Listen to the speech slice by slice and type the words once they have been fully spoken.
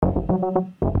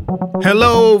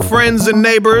Hello, friends and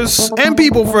neighbors, and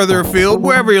people further afield,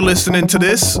 wherever you're listening to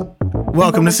this.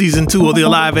 Welcome to season 2 of the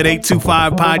Alive at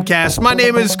 825 podcast. My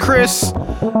name is Chris.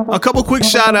 A couple quick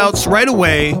shout outs right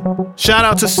away. Shout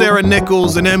out to Sarah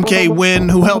Nichols and MK Wynn,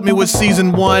 who helped me with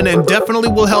season 1 and definitely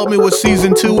will help me with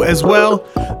season 2 as well.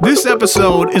 This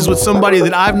episode is with somebody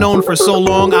that I've known for so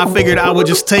long, I figured I would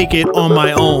just take it on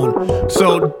my own.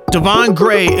 So Devon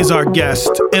Gray is our guest.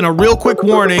 And a real quick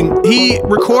warning, he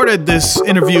recorded this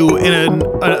interview in an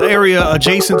area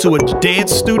adjacent to a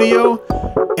dance studio.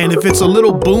 And if it's a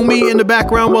little boomy in the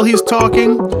background while he's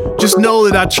talking, just know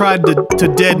that I tried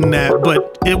to deaden that,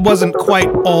 but it wasn't quite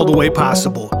all the way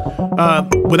possible.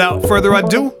 Without further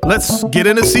ado, let's get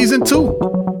into season 2.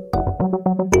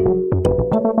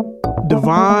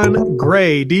 Devon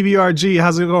Gray, DBRG,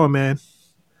 how's it going, man?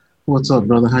 What's up,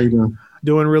 brother? How you doing?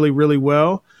 Doing really, really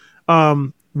well.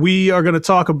 We are going to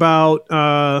talk about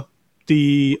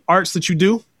the arts that you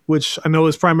do, which I know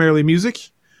is primarily music.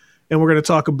 And we're going to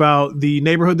talk about the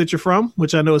neighborhood that you're from,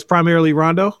 which I know is primarily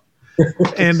Rondo,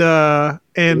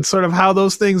 and sort of how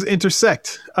those things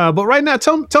intersect. But right now,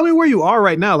 tell me where you are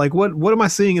right now. Like, what am I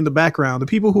seeing in the background? The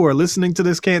people who are listening to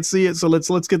this can't see it, so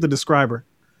let's get the describer.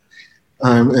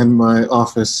 I'm in my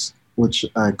office, which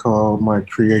I call my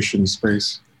creation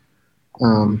space,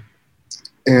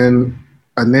 in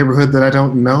a neighborhood that I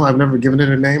don't know. I've never given it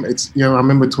a name. It's, I'm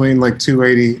in between like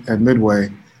 280 and Midway,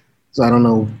 so I don't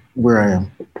know where I am.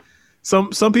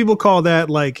 Some people call that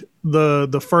like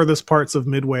the furthest parts of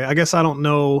Midway. I guess I don't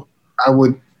know. I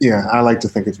like to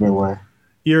think it's Midway.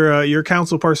 Your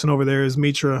council person over there is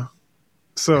Mitra,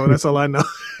 so that's all I know.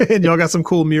 And y'all got some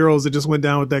cool murals that just went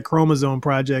down with that Chromosome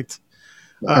project.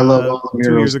 I love all the murals.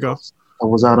 2 years ago. I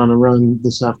was out on a run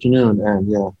this afternoon,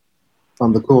 and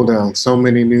on the cool down, so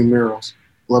many new murals.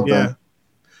 Love that.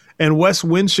 And Wes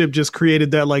Winship just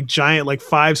created that like giant, like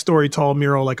 5-story tall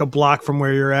mural, like a block from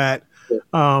where you're at.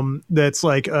 That's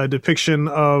like a depiction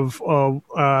of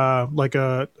I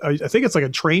think it's like a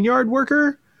train yard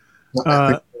worker.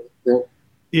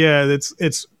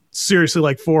 It's seriously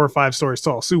like 4 or 5 stories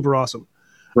tall. Super awesome.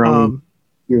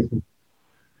 Beautiful.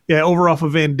 Yeah, over off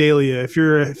of Vandalia. If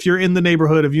you're in the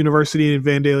neighborhood of University and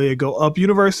Vandalia, go up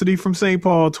University from St.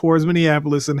 Paul towards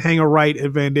Minneapolis and hang a right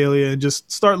at Vandalia and just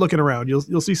start looking around.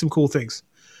 You'll see some cool things.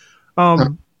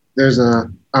 I've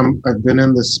been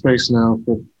in this space now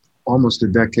for almost a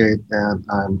decade, and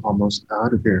I'm almost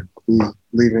out of here. I'll be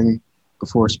leaving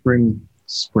before spring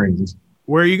springs.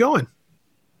 Where are you going?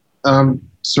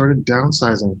 Sort of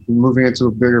downsizing, moving into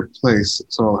a bigger place,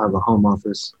 so I'll have a home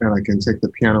office, and I can take the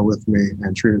piano with me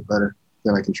and treat it better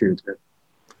than I can treat it here.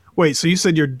 Wait, so you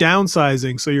said you're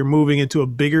downsizing, so you're moving into a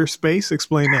bigger space?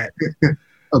 Explain that.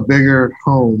 A bigger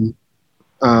home,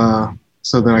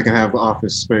 so that I can have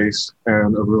office space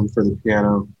and a room for the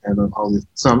piano and all the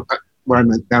When I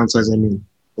meant downsize, I mean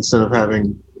instead of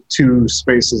having 2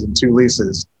 spaces and 2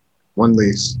 leases, 1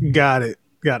 lease. Got it.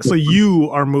 So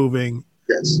you are moving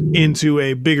into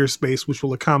a bigger space, which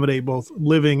will accommodate both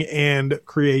living and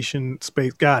creation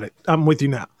space. Got it. I'm with you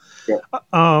now. Yeah.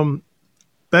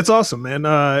 That's awesome, man.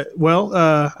 I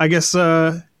guess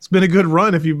it's been a good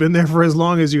run if you've been there for as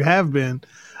long as you have been.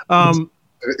 An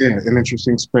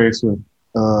interesting space with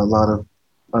a lot of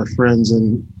our friends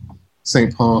in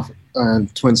St. Paul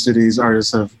and Twin Cities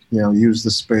artists have, used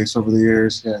the space over the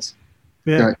years. Yes.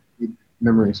 Yeah. Got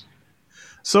memories.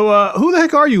 So, who the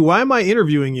heck are you? Why am I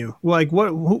interviewing you? Like,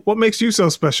 what makes you so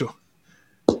special?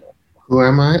 Who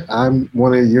am I? I'm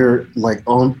one of your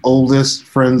oldest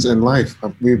friends in life.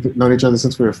 We've known each other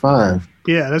since we were 5.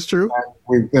 Yeah, that's true.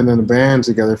 We've been in a band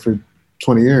together for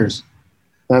 20 years.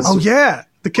 Thanks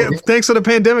to the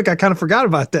pandemic, I kind of forgot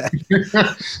about that.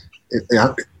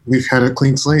 We've had a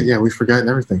clean slate. Yeah, we've forgotten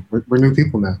everything. We're new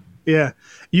people now. Yeah,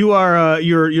 you are.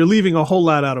 You're leaving a whole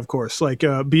lot out, of course. Like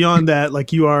beyond that,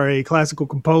 like you are a classical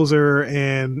composer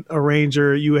and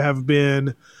arranger. You have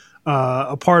been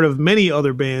a part of many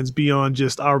other bands beyond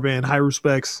just our band, High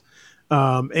Respects,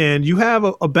 and you have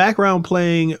a background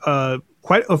playing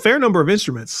quite a fair number of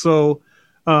instruments. So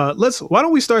why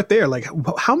don't we start there? Like,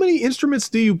 how many instruments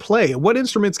do you play? What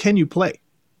instruments can you play?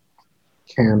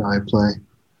 Can I play?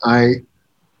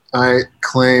 I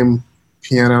claim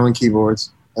piano and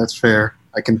keyboards. That's fair.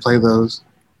 I can play those,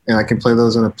 and I can play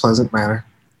those in a pleasant manner.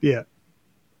 Yeah.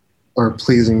 Or a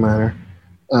pleasing manner.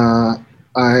 I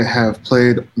have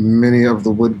played many of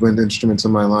the woodwind instruments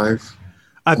in my life.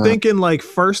 I think in like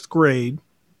first grade,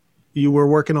 you were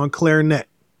working on clarinet.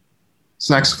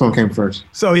 Saxophone came first.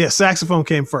 So yeah, saxophone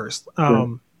came first.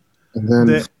 And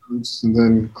then flutes, and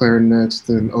then clarinets,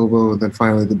 then oboe, then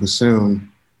finally the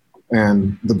bassoon.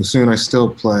 And the bassoon I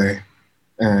still play,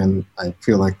 and I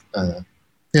feel like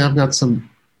I've got some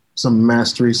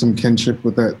mastery, some kinship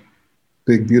with that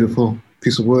big beautiful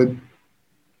piece of wood.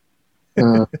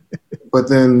 But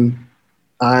then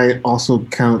I also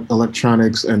count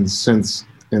electronics and synths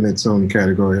in its own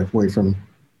category, away from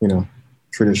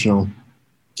traditional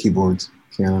keyboards,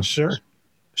 piano.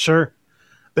 Sure.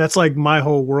 That's like my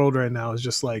whole world right now is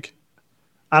just like,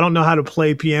 I don't know how to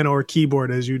play piano or keyboard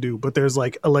as you do, but there's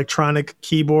like electronic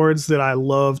keyboards that I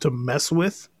love to mess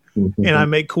with, Mm-hmm. and I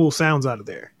make cool sounds out of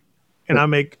there, and I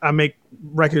make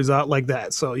records out like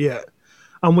that. So yeah,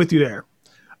 I'm with you there.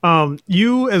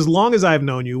 You, as long as I've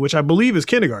known you, which I believe is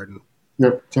kindergarten.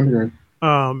 Yep, kindergarten.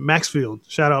 Maxfield,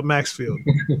 shout out Maxfield.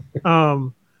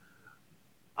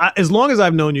 As long as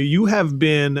I've known you, you have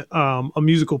been a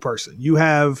musical person. You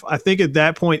have, I think at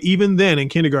that point, even then in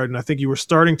kindergarten, I think you were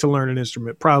starting to learn an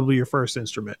instrument, probably your first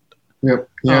instrument. Yep.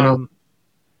 Piano.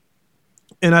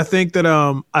 And I think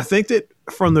that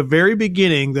from the very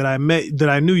beginning that I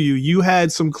knew you, you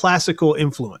had some classical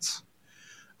influence.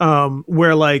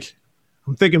 Where like,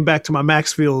 I'm thinking back to my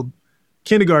Maxfield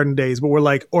kindergarten days, but where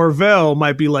like Orville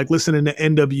might be like listening to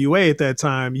NWA at that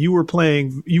time. You were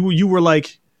playing, you were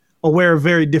like aware of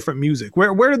very different music.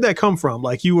 Where did that come from?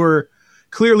 Like you were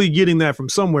clearly getting that from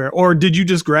somewhere, or did you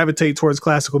just gravitate towards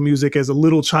classical music as a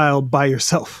little child by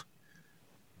yourself?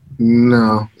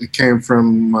 No, it came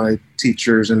from my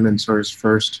teachers and mentors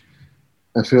first.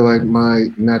 I feel like my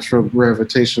natural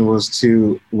gravitation was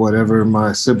to whatever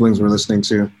my siblings were listening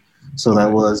to. So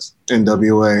that was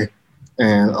NWA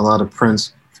and a lot of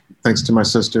Prince, thanks to my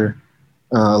sister,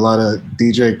 a lot of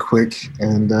DJ Quick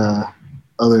and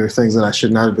other things that I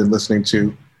should not have been listening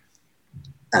to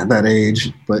at that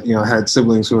age. But, I had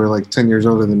siblings who were like 10 years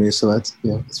older than me. So that's,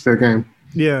 it's fair game.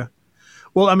 Yeah.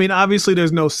 Well, I mean, obviously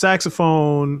there's no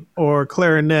saxophone or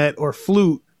clarinet or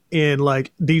flute in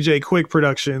like DJ Quick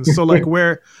productions. So like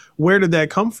where did that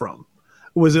come from?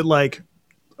 Was it like,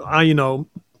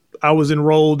 I was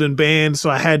enrolled in band, so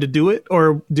I had to do it?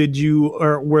 Or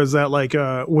was that like,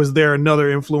 was there another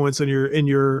influence in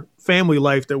your family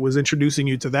life that was introducing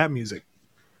you to that music?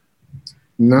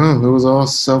 No, it was all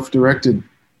self-directed.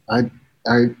 I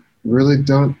really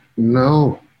don't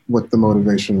know what the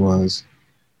motivation was.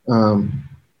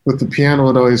 With the piano,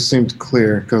 it always seemed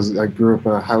clear because I grew up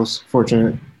in a house,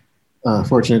 fortunate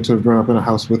to have grown up in a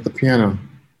house with the piano.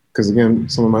 Because again,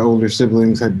 some of my older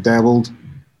siblings had dabbled,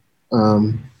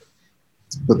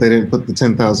 but they didn't put the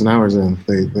 10,000 hours in.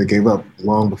 They gave up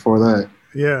long before that.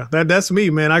 Yeah, that's me,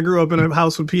 man. I grew up in a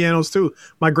house with pianos too.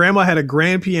 My grandma had a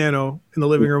grand piano in the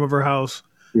living room of her house.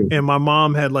 And my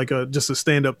mom had like just a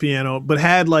stand-up piano, but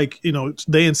had like,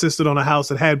 they insisted on a house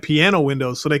that had piano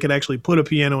windows so they could actually put a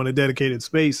piano in a dedicated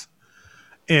space.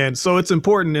 And so it's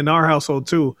important in our household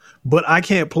too, but I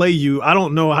can't play you. I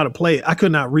don't know how to play it. I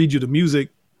could not read you the music.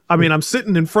 I mean, I'm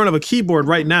sitting in front of a keyboard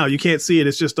right now. You can't see it.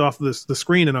 It's just off the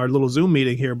screen in our little Zoom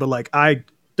meeting here, but like, I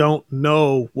don't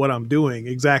know what I'm doing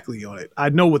exactly on it. I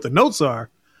know what the notes are,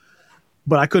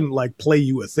 but I couldn't like play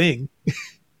you a thing.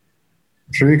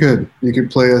 Sure you could. You could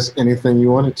play us anything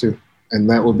you wanted to, and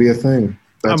that will be a thing.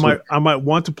 I might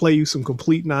want to play you some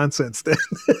complete nonsense then.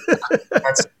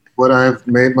 That's what I've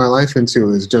made my life into,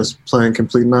 is just playing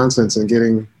complete nonsense and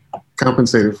getting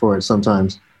compensated for it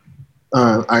sometimes.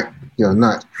 Not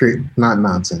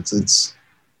nonsense. It's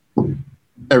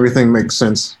everything makes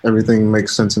sense. Everything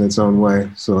makes sense in its own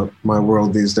way. So my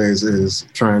world these days is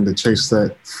trying to chase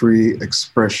that free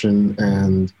expression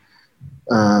and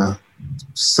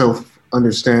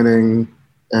self-understanding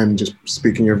and just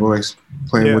speaking your voice,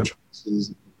 playing with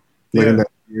choices, letting that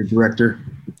be your director.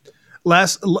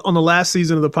 On the last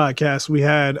season of the podcast, we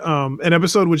had an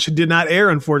episode which did not air,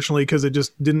 unfortunately, because it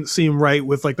just didn't seem right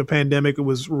with like the pandemic. It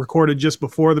was recorded just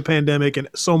before the pandemic and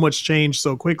so much changed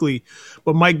so quickly.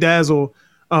 But Mike Dazzle,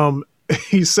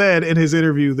 he said in his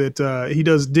interview that he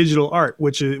does digital art,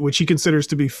 which he considers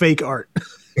to be fake art.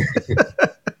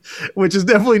 Which is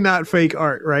definitely not fake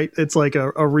art, right? It's like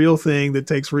a real thing that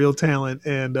takes real talent.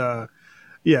 And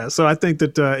so I think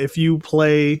that if you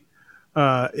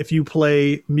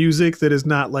play music that is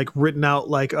not like written out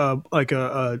like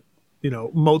a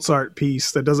Mozart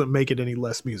piece, that doesn't make it any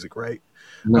less music, right?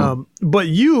 No. But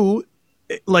you,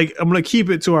 like, I'm going to keep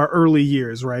it to our early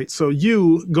years, right? So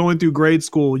you going through grade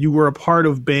school, you were a part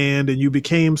of band and you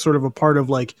became sort of a part of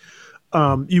like,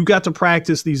 you got to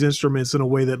practice these instruments in a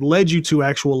way that led you to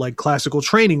actual like classical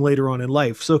training later on in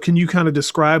life. So can you kind of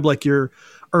describe like your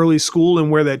early school and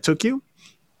where that took you?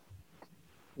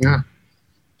 Yeah.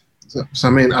 So I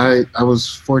mean, I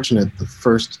was fortunate. The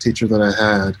first teacher that I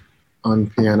had on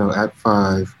piano at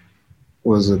 5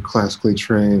 was a classically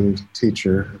trained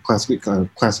teacher, a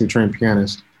classically trained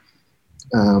pianist.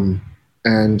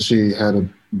 And she had a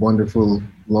wonderful,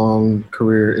 long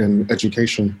career in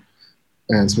education,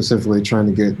 and specifically trying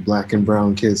to get Black and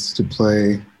brown kids to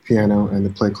play piano and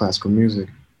to play classical music.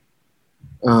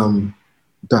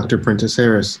 Dr. Prentice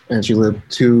Harris, and she lived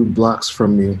 2 blocks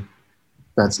from me.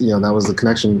 That was the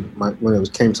connection. When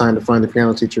it came time to find a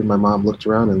piano teacher, my mom looked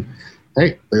around and,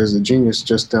 hey, there's a genius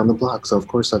just down the block. So of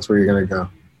course that's where you're gonna go.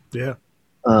 Yeah.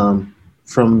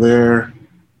 From there,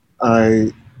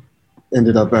 I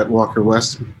ended up at Walker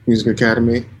West Music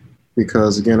Academy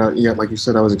because, again, like you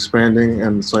said, I was expanding,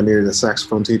 and so I needed a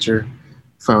saxophone teacher.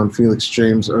 Found Felix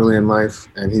James early in life,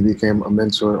 and he became a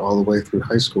mentor all the way through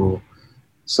high school.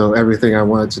 So everything I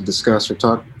wanted to discuss or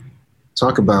talk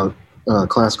about,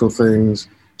 classical things,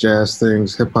 jazz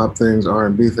things, hip hop things,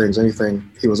 R&B things, anything,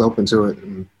 he was open to it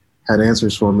and had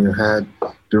answers for me or had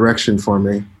direction for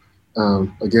me.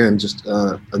 Again, just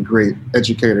a great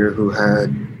educator who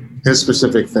had his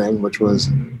specific thing, which was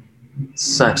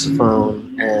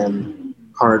saxophone and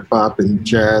hard bop and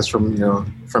jazz from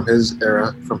his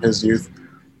era, from his youth.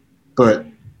 But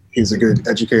he's a good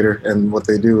educator, and what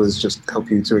they do is just help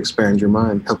you to expand your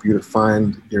mind, help you to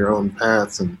find your own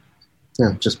paths, and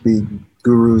just be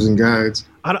gurus and guides.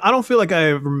 I don't feel like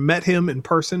I ever met him in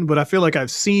person, but I feel like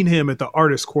I've seen him at the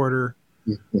Artist Quarter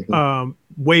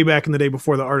way back in the day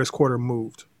before the Artist Quarter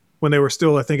moved, when they were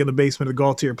still, I think, in the basement of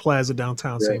Gaultier Plaza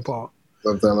downtown St. Paul.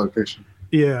 Love that location.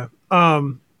 Yeah.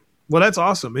 Well, that's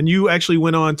awesome. And you actually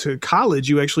went on to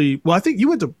college. I think you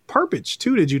went to Perpich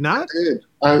too, did you not? I did.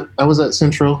 I was at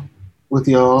Central with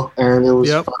y'all, and it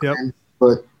was fun. Yep.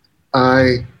 But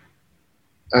I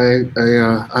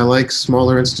like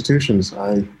smaller institutions.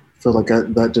 I feel like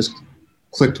that just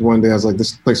clicked one day. I was like,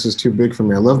 this place is too big for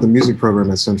me. I love the music program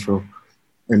at Central,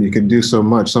 and you could do so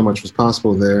much. So much was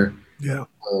possible there. Yeah.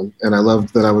 And I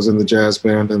loved that I was in the jazz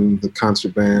band and the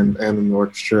concert band and in the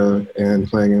orchestra and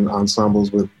playing in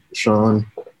ensembles with Sean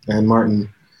and Martin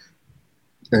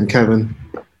and Kevin.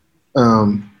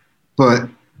 But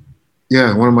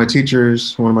yeah, one of my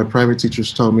private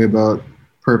teachers told me about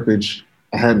Perpich.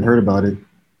 I hadn't heard about it.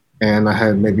 And I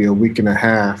had maybe a week and a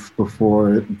half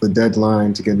before the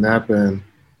deadline to get NAP in.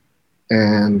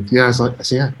 And I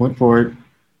went for it,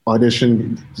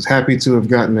 auditioned, was happy to have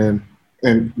gotten in,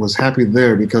 and was happy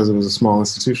there because it was a small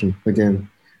institution. Again,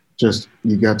 just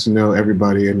you got to know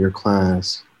everybody in your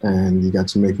class, and you got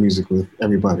to make music with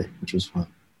everybody, which was fun.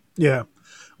 Yeah.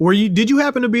 Did you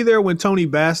happen to be there when Tony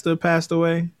Basta passed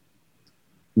away?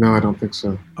 No, I don't think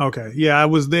so. Okay. Yeah, I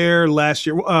was there last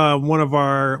year. One of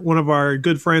our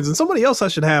good friends, and somebody else I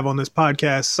should have on this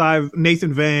podcast,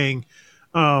 Nathan Vang,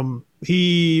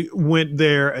 he went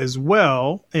there as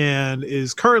well and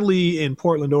is currently in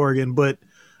Portland, Oregon. But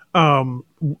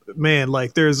man,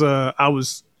 like I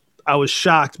was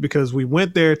shocked because we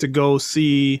went there to go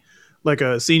see like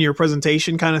a senior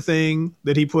presentation kind of thing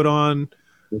that he put on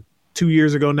 2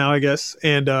 years ago now, I guess.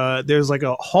 And there's like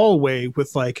a hallway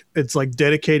with it's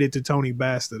dedicated to Tony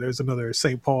Basta. There's another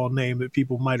St. Paul name that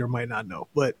people might or might not know.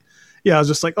 But yeah, I was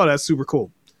just like, oh, that's super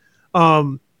cool.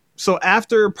 So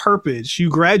after Perpich, you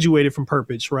graduated from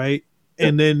Perpich, right? Yeah.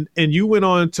 And you went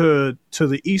on to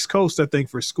the East Coast, I think,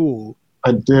 for school.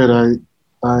 I did.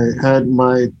 I had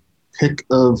my pick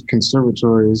of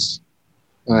conservatories.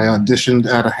 I auditioned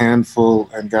at a handful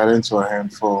and got into a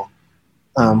handful.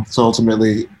 So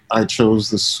ultimately, I chose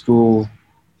the school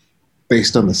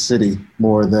based on the city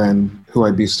more than who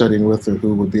I'd be studying with or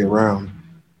who would be around.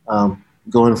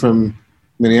 Going from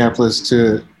Minneapolis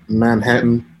to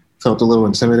Manhattan felt a little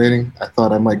intimidating. I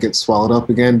thought I might get swallowed up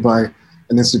again by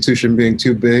an institution being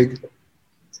too big.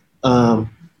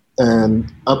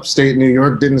 And upstate New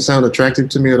York didn't sound attractive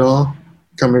to me at all,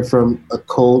 coming from a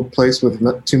cold place with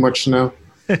not too much snow.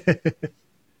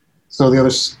 So the other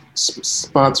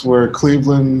spots were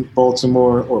Cleveland,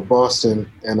 Baltimore, or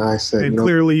Boston, and I said, and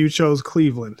clearly you chose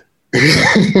Cleveland.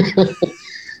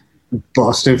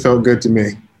 Boston felt good to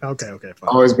me. Okay, fine.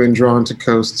 Always been drawn to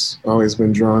coasts, always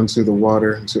been drawn to the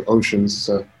water, to oceans.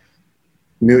 So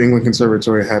New England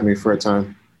Conservatory had me for a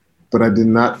time, but I did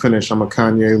not finish. I'm a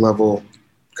Kanye level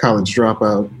college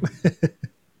dropout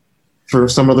for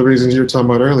some of the reasons you were talking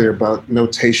about earlier about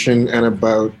notation and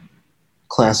about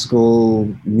classical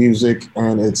music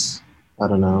and its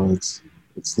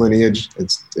lineage,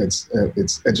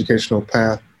 its educational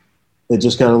path. It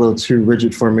just got a little too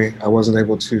rigid for me. I wasn't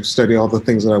able to study all the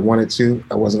things that I wanted to.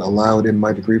 I wasn't allowed in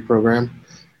my degree program.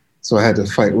 So I had to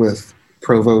fight with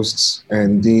provosts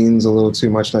and deans a little too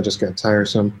much, and I just got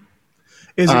tiresome.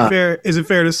 Is it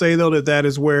fair to say, though, that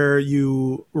is where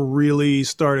you really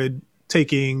started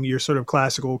taking your sort of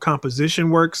classical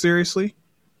composition work seriously?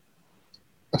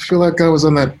 I feel like I was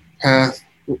on that path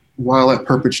while at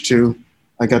Purpose 2,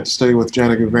 I got to study with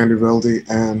Janneke van der Velde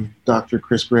and Dr.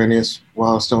 Chris Branius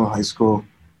while I was still in high school.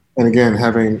 And again,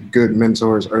 having good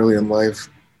mentors early in life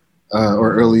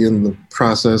or early in the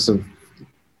process of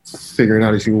figuring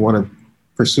out if you want to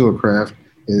pursue a craft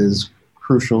is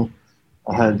crucial.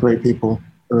 I had great people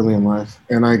early in life,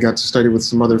 and I got to study with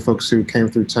some other folks who came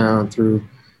through town through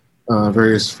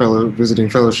various visiting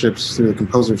fellowships through the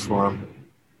Composers Forum.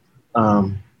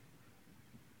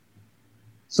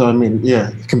 So, I mean,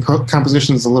 yeah,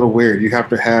 composition is a little weird. You have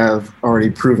to have already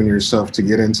proven yourself to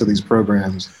get into these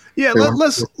programs. Yeah,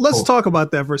 let's talk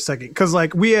about that for a second, because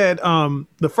like we had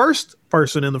the first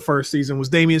person in the first season was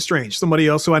Damian Strange, somebody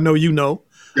else who I know you know,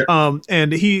 yeah.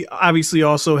 And he obviously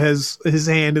also has his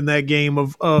hand in that game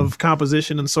of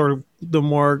composition and sort of the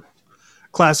more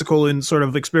classical and sort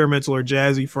of experimental or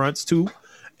jazzy fronts too,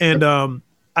 and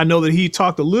I know that he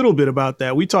talked a little bit about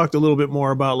that. We talked a little bit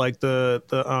more about like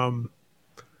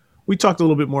we talked a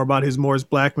little bit more about his Morris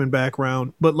Blackman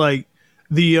background, but like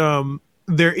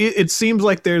it seems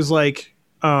like there's like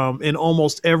in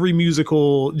almost every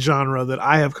musical genre that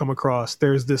I have come across,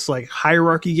 there's this like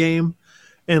hierarchy game,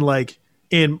 and like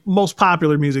in most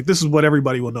popular music, this is what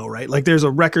everybody will know, right? Like there's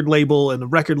a record label, and the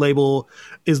record label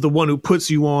is the one who puts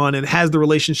you on and has the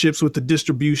relationships with the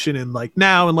distribution. And like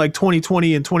now in like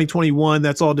 2020 and 2021,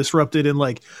 that's all disrupted, and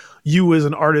like you as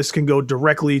an artist can go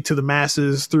directly to the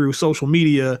masses through social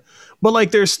media, but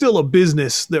like there's still a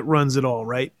business that runs it all,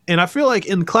 right? And I feel like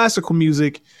in classical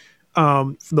music,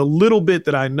 the little bit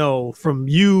that I know from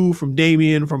you, from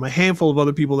Damian, from a handful of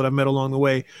other people that I've met along the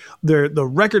way, the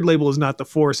record label is not the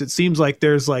force. It seems like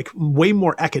there's like way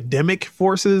more academic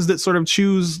forces that sort of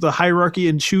choose the hierarchy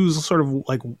and choose sort of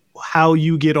like how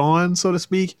you get on, so to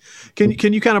speak. Can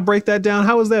you kind of break that down?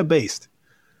 How is that based?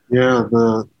 Yeah,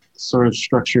 the sort of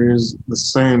structure is the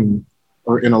same,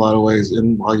 or in a lot of ways,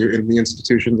 while you're in the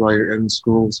institutions, while you're in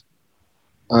schools.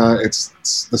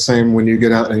 It's the same when you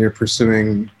get out and you're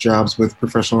pursuing jobs with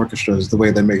professional orchestras, the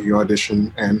way they make you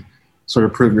audition and sort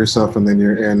of prove yourself, and then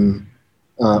you're in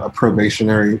a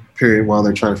probationary period while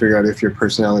they're trying to figure out if your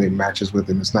personality matches with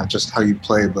them. It's not just how you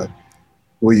play, but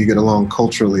will you get along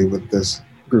culturally with this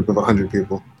group of 100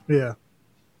 people. Yeah.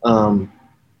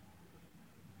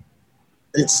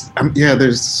 There's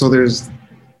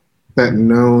that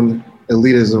known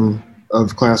elitism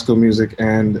of classical music,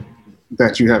 and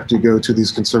that you have to go to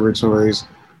these conservatories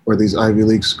or these Ivy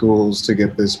League schools to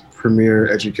get this premier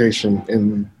education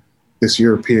in this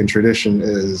European tradition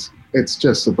it's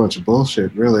just a bunch of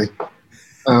bullshit, really.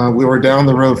 We were down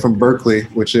the road from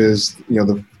Berklee, which is,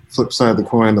 the flip side of the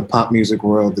coin, the pop music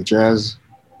world, the jazz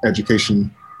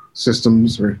education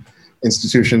systems or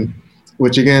institution,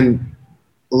 which again,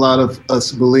 a lot of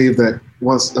us believe that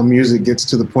once a music gets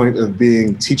to the point of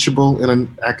being teachable in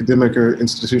an academic or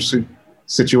institution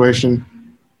situation,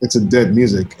 it's a dead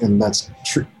music, and that's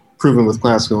proven with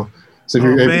classical. So if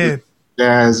you're able to do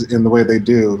jazz in the way they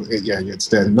do, it's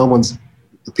dead.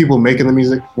 The people making the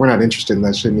music, we're not interested in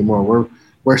that shit anymore.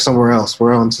 We're somewhere else.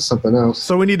 We're on to something else.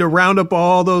 So we need to round up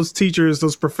all those teachers,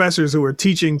 those professors who are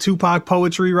teaching Tupac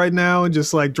poetry right now, and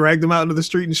just like drag them out into the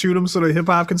street and shoot them so that hip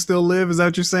hop can still live. Is that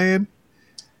what you're saying?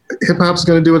 Hip hop's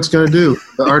going to do what it's going to do.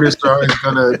 The artists are always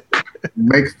going to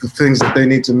make the things that they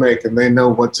need to make, and they know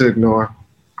what to ignore.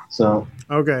 So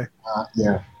okay,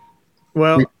 yeah.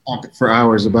 Well, we talked for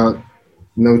hours about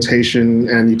notation,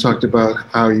 and you talked about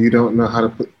how you don't know how to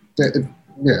put.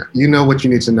 Yeah, you know what you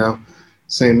need to know.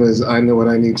 Same as I know what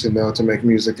I need to know to make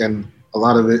music, and a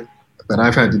lot of it that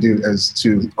I've had to do is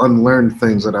to unlearn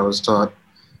things that I was taught,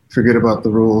 forget about the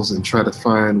rules, and try to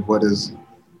find what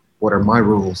are my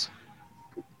rules.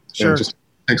 Sure. It just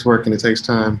takes work and it takes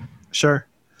time. Sure.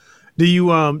 Do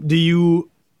you,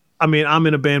 I mean, I'm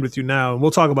in a band with you now, and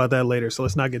we'll talk about that later, so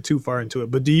let's not get too far into it.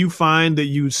 But do you find that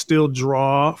you still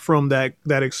draw from that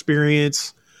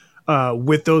experience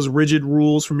with those rigid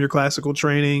rules from your classical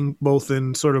training, both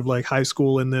in sort of like high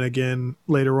school and then again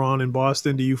later on in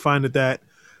Boston? Do you find that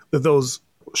those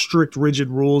strict, rigid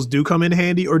rules do come in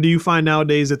handy, or do you find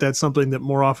nowadays that that's something that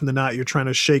more often than not you're trying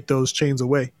to shake those chains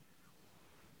away?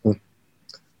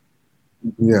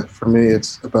 Yeah, for me,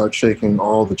 it's about shaking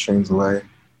all the chains away.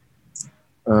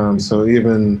 So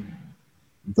even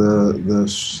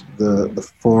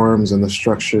the forms and the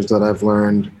structures that I've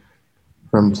learned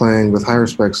from playing with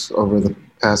HiRespects over the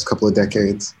past couple of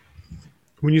decades.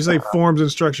 When you say forms and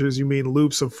structures, you mean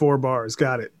loops of 4 bars.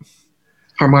 Got it.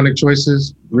 Harmonic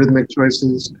choices, rhythmic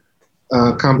choices,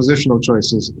 compositional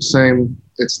choices. Same.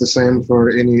 It's the same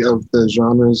for any of the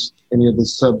genres, any of the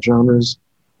subgenres.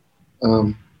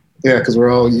 Yeah, because we're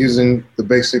all using the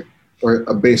basic or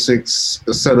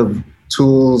a set of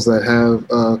tools that have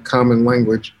a common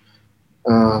language,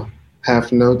 half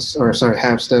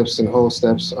steps and whole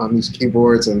steps on these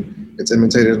keyboards, and it's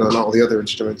imitated on all the other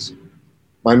instruments.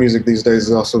 My music these days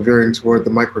is also veering toward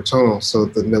the microtonal, so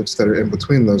the notes that are in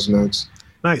between those notes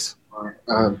Nice.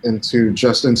 are into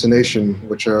just intonation,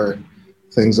 which are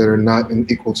things that are not in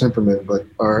equal temperament, but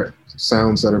are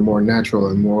sounds that are more natural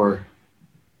and more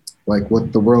like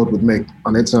what the world would make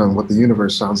on its own, what the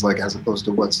universe sounds like, as opposed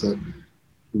to what's the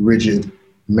rigid,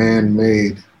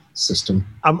 man-made system.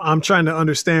 I'm trying to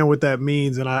understand what that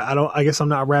means, and I guess I'm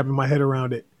not wrapping my head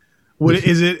around it. What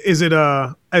is it? Is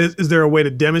there a way to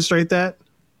demonstrate that?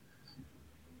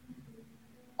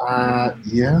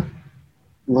 Yeah,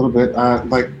 a little bit.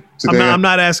 Like today, I'm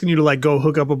not asking you to like go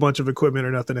hook up a bunch of equipment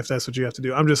or nothing if that's what you have to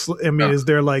do. Is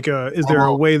there like is there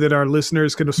a way that our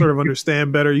listeners can sort of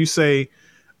understand better? You say,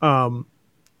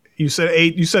 you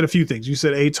said a few things. You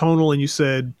said atonal and you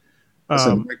said,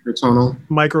 microtonal.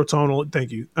 Microtonal.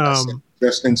 Thank you.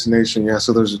 Just intonation. Yeah.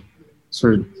 So there's a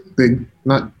sort of big,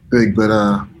 not big,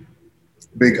 but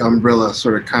big umbrella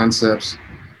sort of concepts.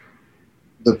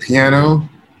 The piano,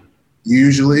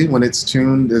 usually when it's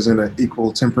tuned, is in an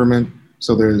equal temperament.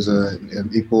 So there's an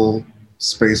equal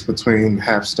space between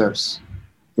half steps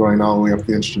going all the way up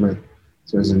the instrument.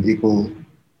 So there's an equal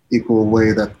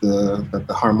way that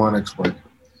the harmonics work.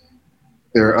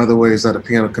 There are other ways that a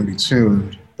piano can be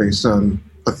tuned based on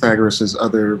Pythagoras's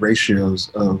other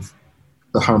ratios of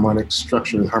the harmonic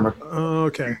structure.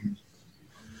 Okay.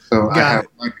 So I have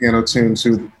my piano tuned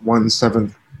to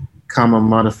 1/7 comma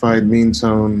modified mean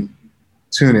tone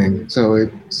tuning. So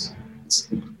it's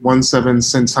 1/7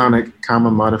 syntonic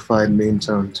comma modified mean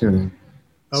tone tuning.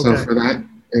 Okay. So for that,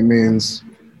 it means,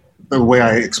 the way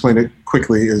I explain it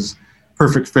quickly is,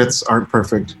 perfect fifths aren't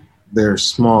perfect. They're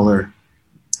smaller,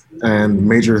 and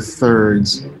major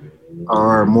thirds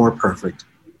are more perfect.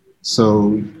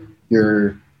 So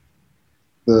you're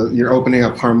opening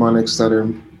up harmonics that are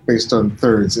based on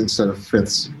thirds instead of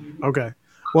fifths. Okay.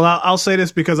 Well, I'll say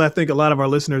this because I think a lot of our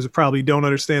listeners probably don't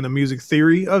understand the music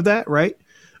theory of that, right?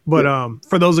 But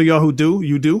for those of y'all who do,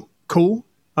 you do. Cool.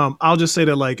 I'll just say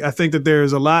that, like, I think that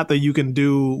there's a lot that you can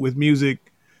do with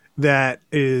music that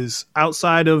is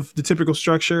outside of the typical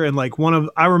structure. And like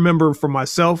I remember for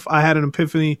myself, I had an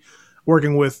epiphany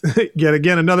working with yet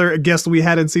again another guest we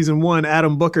had in season 1,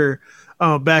 Adam Booker.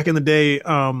 Back in the day,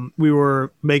 we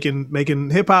were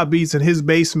making hip hop beats in his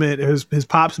basement, his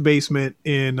pop's basement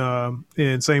in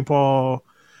St. Paul,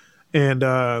 and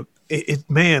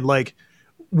like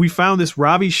we found this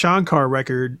Ravi Shankar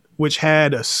record which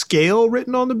had a scale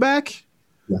written on the back,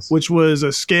 yes, which was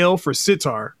a scale for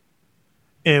sitar,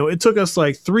 and it took us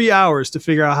like 3 hours to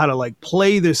figure out how to like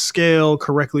play this scale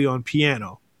correctly on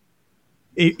piano.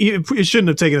 It shouldn't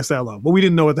have taken us that long, but we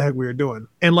didn't know what the heck we were doing.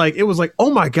 And like, it was like,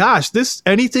 oh my gosh,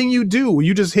 anything you do,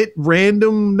 you just hit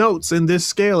random notes in this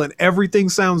scale and everything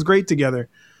sounds great together.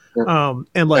 Yeah.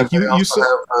 And like you also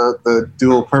have the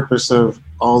dual purpose of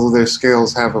all of their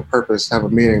scales have a purpose, have a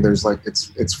meaning. There's like,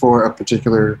 it's for a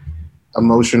particular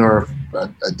emotion or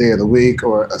a day of the week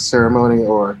or a ceremony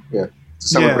or to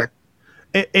celebrate.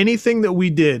 Yeah. Anything that we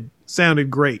did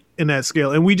sounded great in that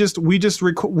scale, and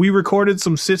we recorded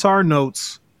some sitar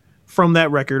notes from that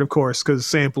record, of course, because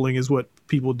sampling is what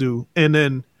people do, and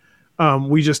then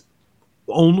we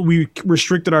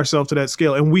restricted ourselves to that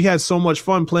scale, and we had so much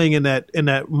fun playing in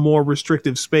that more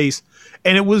restrictive space,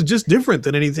 and it was just different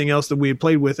than anything else that we had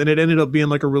played with, and it ended up being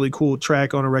like a really cool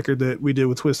track on a record that we did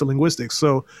with Twisted Linguistics.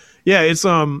 So yeah, it's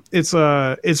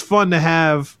fun to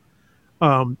have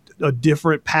a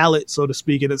different palette, so to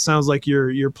speak, and it sounds like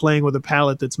you're playing with a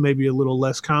palette that's maybe a little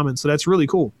less common, so that's really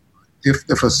cool.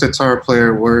 If a sitar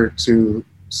player were to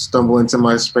stumble into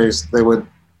my space, they would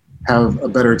have a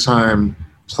better time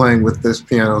playing with this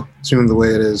piano tuned the way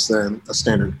it is than a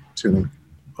standard tuning.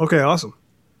 Okay, awesome.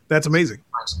 That's amazing.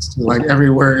 Like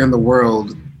everywhere in the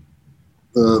world,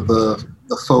 the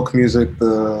folk music,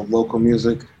 the local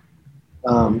music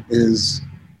is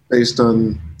based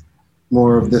on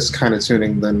more of this kind of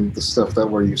tuning than the stuff that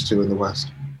we're used to in the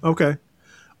West. Okay.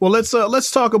 Well,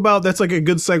 let's talk about, that's like a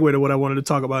good segue to what I wanted to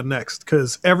talk about next,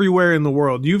 because everywhere in the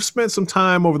world, you've spent some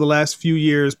time over the last few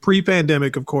years,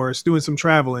 pre-pandemic, of course, doing some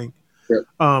traveling,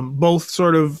 both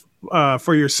sort of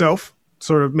for yourself,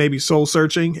 sort of maybe soul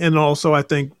searching, and also I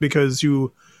think because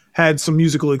you had some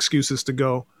musical excuses to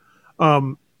go.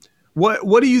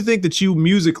 What do you think that you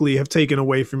musically have taken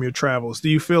away from your travels? Do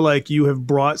you feel like you have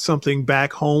brought something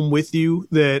back home with you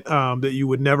that that you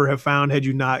would never have found had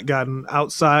you not gotten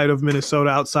outside of Minnesota,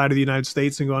 outside of the United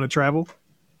States, and gone to travel?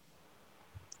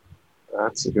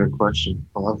 That's a good question.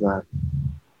 I love that.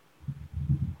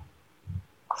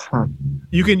 Huh.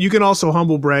 You can also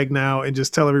humble brag now and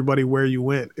just tell everybody where you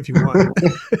went if you want.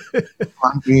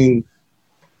 I mean,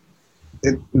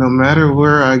 no matter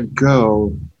where I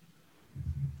go,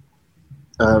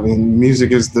 I mean,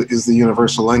 music is the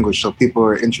universal language. So people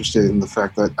are interested in the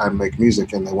fact that I make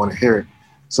music and they want to hear it.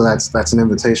 So that's an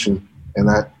invitation, and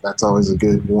that's always a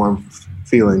good warm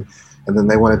feeling. And then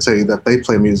they want to tell you that they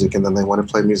play music, and then they want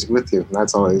to play music with you. And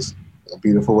that's always a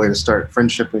beautiful way to start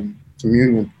friendship and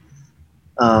communion.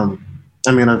 I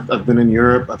mean, I've been in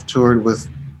Europe. I've toured with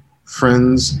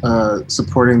friends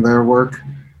supporting their work.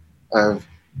 I've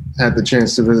had the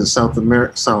chance to visit South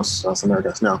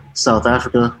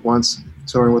Africa once,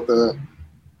 touring with a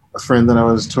friend that I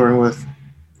was touring with,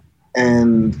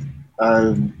 and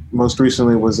I most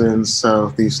recently was in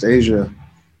Southeast Asia,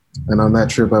 and on that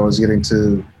trip I was getting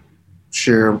to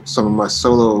share some of my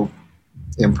solo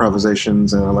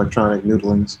improvisations and electronic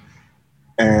noodlings,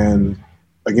 and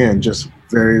again, just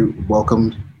very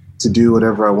welcomed to do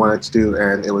whatever I wanted to do,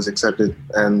 and it was accepted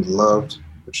and loved,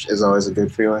 which is always a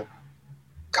good feeling.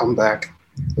 Come back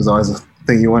is always a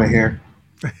thing you want to hear.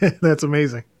 That's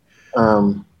amazing.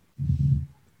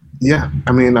 Yeah,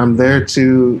 I mean, I'm there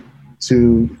to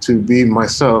be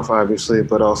myself, obviously,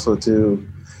 but also to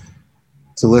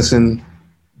listen,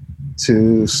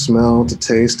 to smell, to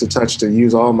taste, to touch, to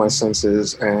use all my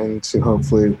senses, and to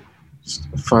hopefully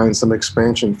find some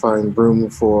expansion, find room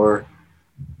for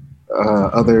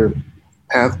other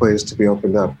pathways to be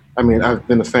opened up. I mean, I've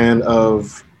been a fan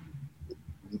of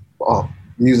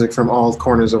music from all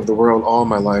corners of the world all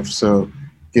my life, so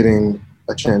getting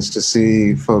a chance to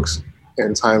see folks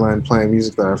in Thailand playing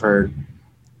music that I've heard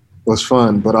was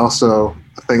fun. But also,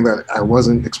 the thing that I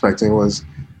wasn't expecting was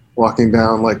walking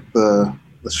down like the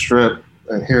strip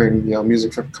and hearing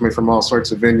music coming from all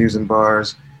sorts of venues and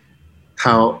bars.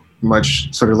 How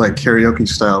much sort of like karaoke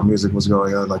style music was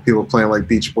going on, like people playing like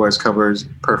Beach Boys covers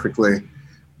perfectly,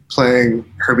 playing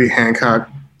Herbie Hancock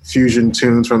fusion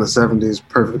tunes from the 70s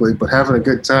perfectly, but having a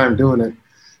good time doing it.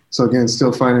 So again,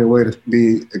 still finding a way to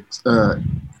be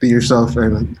yourself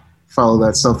and follow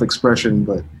that self-expression,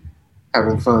 but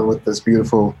having fun with this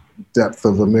beautiful depth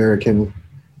of American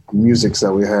musics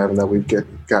that we have and that we've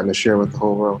gotten to share with the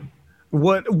whole world.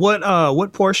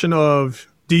 What portion of,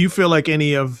 do you feel like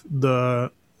any of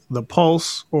the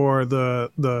pulse or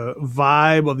the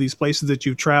vibe of these places that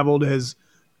you've traveled has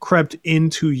crept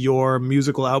into your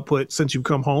musical output since you've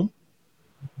come home?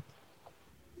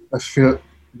 I feel,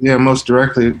 yeah, most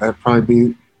directly, that'd probably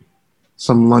be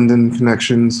some London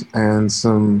connections and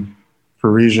some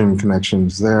Parisian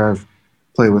connections. There I've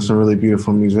played with some really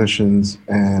beautiful musicians,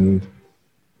 and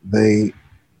they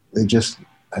just,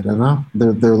 I don't know,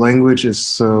 their language is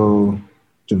so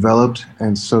developed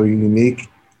and so unique.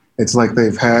 It's like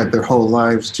they've had their whole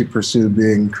lives to pursue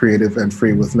being creative and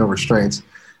free with no restraints.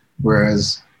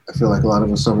 Whereas I feel like a lot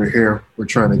of us over here, we're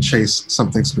trying to chase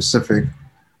something specific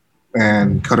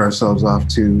and cut ourselves off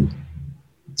too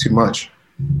much.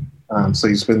 So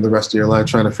you spend the rest of your life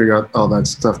trying to figure out all that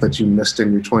stuff that you missed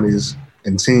in your 20s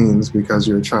and teens because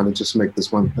you're trying to just make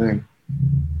this one thing.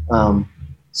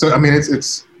 So I mean,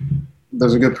 it's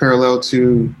there's a good parallel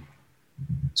to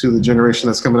the generation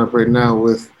that's coming up right now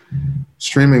with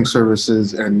streaming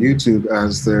services and YouTube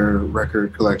as their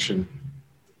record collection.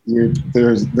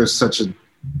 There's such a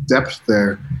depth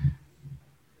there,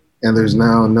 and there's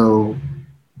now no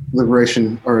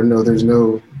liberation, or there's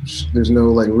no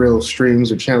like real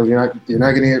streams or channels. You're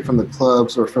not getting it from the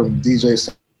clubs or from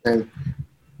DJs saying,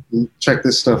 check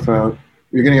this stuff out.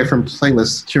 You're getting it from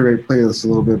playlists, curated playlists a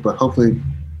little bit, but hopefully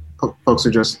folks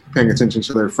are just paying attention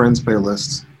to their friends'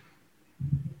 playlists,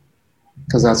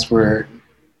 because that's where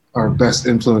our best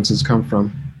influences come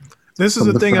from. This is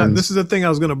the thing. This is the thing I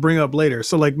was going to bring up later.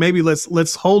 So like maybe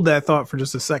let's hold that thought for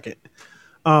just a second.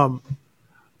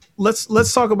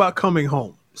 Let's talk about coming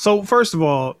home. So first of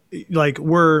all, like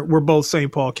we're both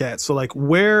St. Paul cats. So like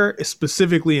where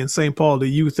specifically in St. Paul do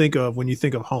you think of when you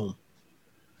think of home?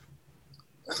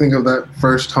 I think of that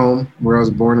first home where I was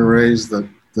born and raised,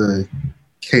 the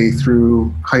K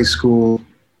through high school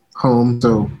home.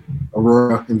 So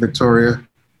Aurora in Victoria.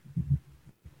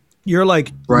 You're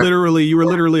like right. You were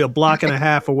literally a block and a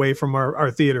half away from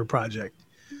our theater project.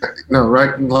 No,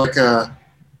 right. Like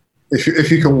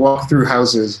if you can walk through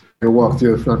houses, you'll walk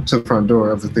through to the front door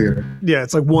of the theater. Yeah,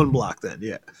 it's like one block then.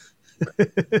 Yeah.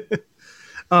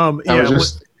 Do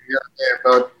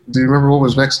you remember what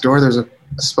was next door? There's a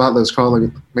spot that was called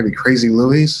like maybe Crazy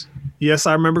Louie's. Yes,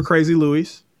 I remember Crazy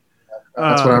Louie's.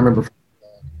 That's what I remember.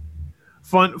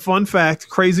 Fun fact: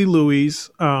 Crazy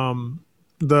Louie's.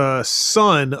 The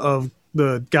son of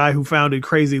the guy who founded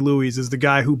Crazy Louie's is the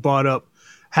guy who bought up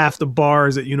half the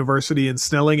bars at University in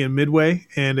Snelling and Midway,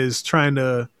 and is trying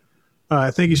to. I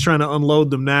think he's trying to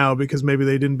unload them now because maybe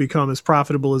they didn't become as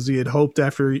profitable as he had hoped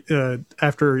after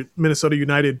Minnesota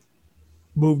United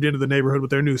moved into the neighborhood with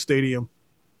their new stadium.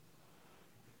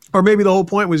 Or maybe the whole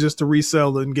point was just to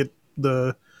resell and get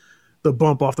the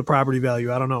bump off the property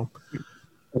value. I don't know.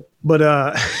 But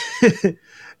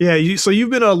yeah, so you've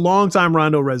been a long time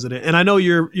Rondo resident, and I know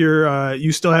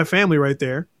you still have family right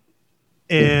there,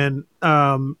 and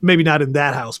maybe not in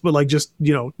that house, but like just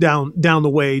down the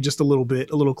way just a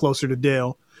little closer to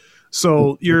Dale.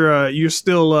 So you're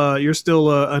still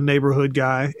a neighborhood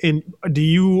guy. And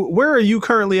where are you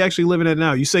currently actually living at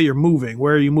now? You say you're moving.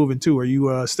 Where are you moving to? Are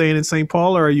you staying in St.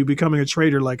 Paul, or are you becoming a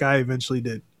trader like I eventually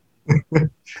did?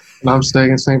 No, I'm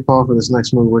staying in St. Paul for this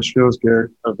next move, which feels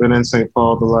good. I've been in St.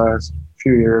 Paul the last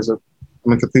few years. I'm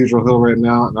in Cathedral Hill right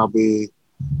now, and I'll be,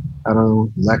 I don't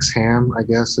know, Lexham, I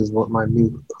guess, is what my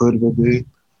new hood will be.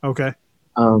 Okay.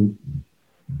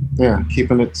 Yeah,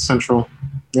 keeping it central.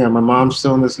 Yeah, my mom's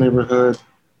still in this neighborhood.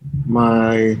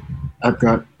 I've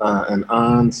got an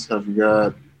aunt. I've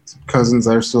got cousins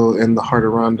that are still in the heart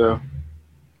of Rondo.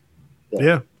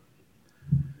 Yeah.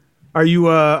 Are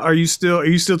you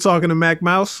still talking to Mac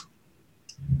Mouse?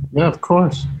 Yeah, of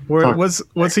course.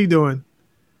 What's he doing?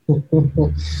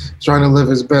 Trying to live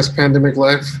his best pandemic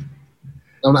life.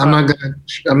 I'm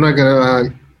not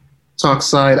gonna talk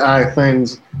side eye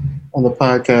things on the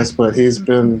podcast, but he's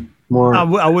been more. I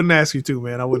wouldn't ask you to,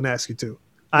 man. I wouldn't ask you to.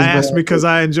 I asked because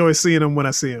I enjoy seeing him when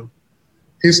I see him.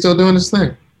 He's still doing his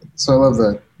thing, so I love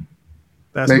that.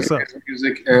 That's making what's up.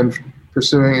 Music and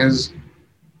pursuing his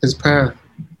path.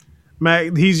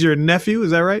 Mac, he's your nephew,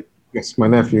 is that right? Yes, my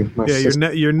nephew.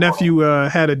 Your nephew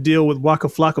had a deal with Waka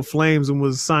Flocka Flames and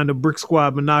was signed to Brick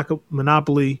Squad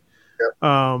Monopoly,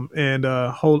 and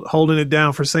holding it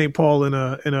down for St. Paul in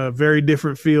a very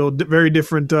different field, very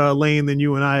different lane than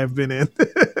you and I have been in.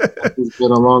 He's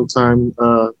been a long time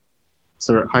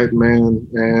sort of hype man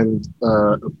and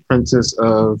apprentice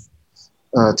of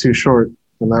Too Short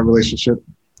in that relationship.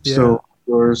 Yeah. So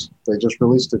yours, they just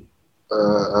released it.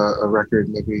 A record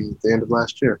maybe at the end of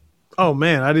last year. Oh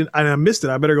man, I missed it.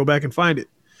 I better go back and find it.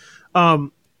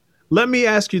 Let me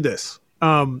ask you this.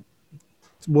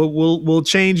 We'll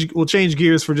change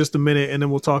gears for just a minute, and then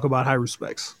we'll talk about High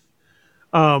Respects.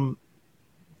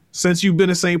 Since you've been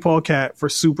a St. Paul cat for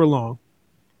super long,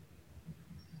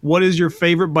 what is your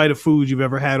favorite bite of food you've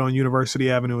ever had on University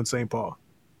Avenue in St. Paul?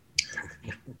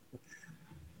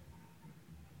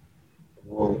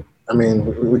 Well, I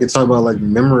mean, we could talk about like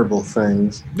memorable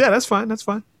things. Yeah, that's fine. That's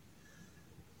fine.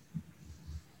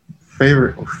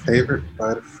 Favorite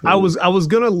bite of food. I was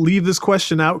gonna leave this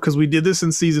question out because we did this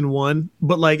in season 1,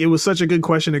 but like it was such a good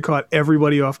question it caught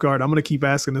everybody off guard. I'm gonna keep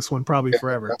asking this one probably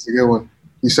forever. That's a good one.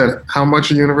 You said how much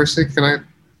a university? Can I?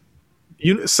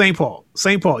 St. Paul,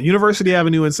 University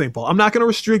Avenue in St. Paul. I'm not gonna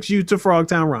restrict you to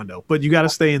Frogtown Rondo, but you got to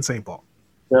stay in St. Paul.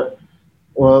 Yep.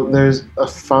 Well, there's a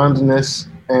fondness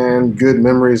and good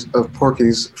memories of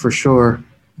Porky's for sure.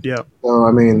 Yeah. So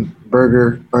I mean,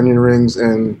 burger, onion rings,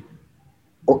 and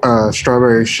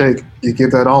strawberry shake. You give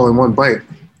that all in one bite.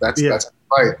 That's a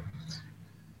bite.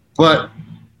 But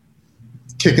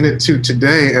kicking it to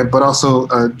today, but also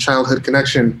a childhood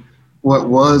connection. What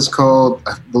was called,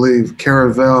 I believe,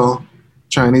 Caravel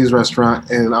Chinese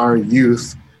restaurant in our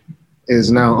youth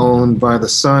is now owned by the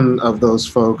son of those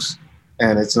folks,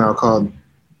 and it's now called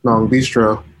Nong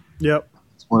Bistro. Yep.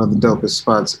 It's one of the dopest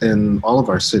spots in all of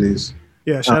our cities.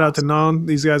 Yeah, shout out to Nong.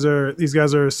 These guys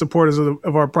are supporters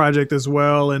of our project as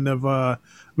well, and have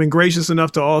been gracious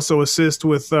enough to also assist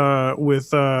with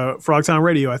Frogtown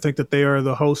Radio. I think that they are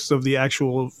the hosts of the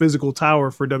actual physical tower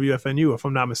for WFNU, if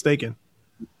I'm not mistaken.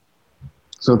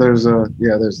 So there's a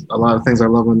lot of things I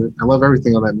love on it. I love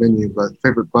everything on that menu, but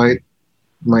favorite bite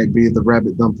might be the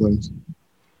rabbit dumplings.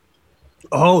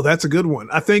 Oh, that's a good one.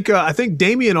 I think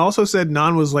Damien also said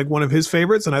naan was like one of his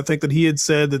favorites, and I think that he had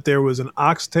said that there was an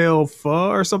oxtail pho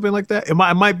or something like that. It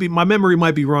might be, my memory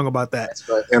might be wrong about that. That's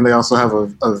right. And they also have a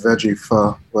veggie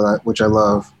pho, which I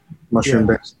love, mushroom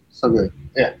based. So good.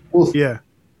 Yeah. Oof. Yeah.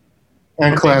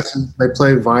 And classy. They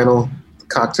play vinyl. The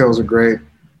cocktails are great.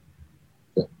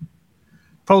 Yeah.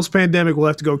 Post pandemic, we'll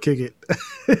have to go kick it.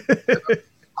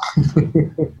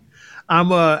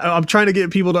 I'm trying to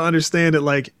get people to understand that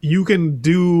like you can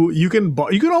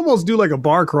almost do like a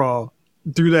bar crawl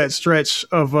through that stretch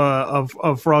of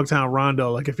Frogtown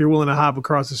Rondo. Like if you're willing to hop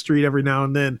across the street every now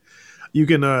and then, you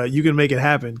can make it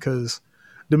happen, because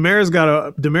Demara's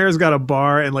got a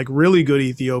bar and like really good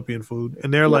Ethiopian food,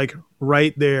 and they're like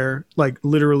right there, like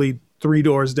literally 3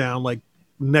 doors down, like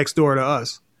next door to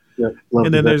us. Yeah, love and the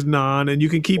then veggie. there's naan, and you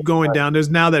can keep going down. There's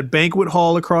now that banquet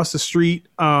hall across the street.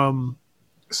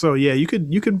 So yeah, you can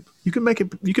make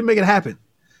it happen.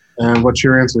 And what's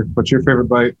your answer? What's your favorite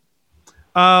bite?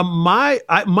 My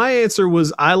answer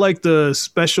was I like the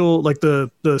special, like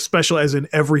the special as in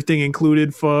everything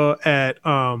included for at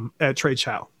Trey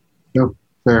Chow. No,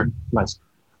 fair, nice.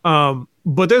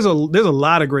 But there's a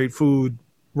lot of great food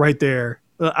right there.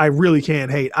 I really can't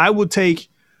hate. I would take,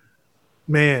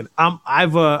 man.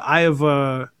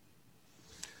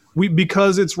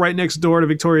 Because it's right next door to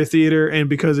Victoria Theater, and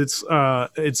because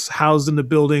it's housed in the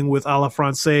building with A La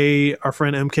Francais, our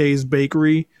friend MK's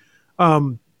bakery.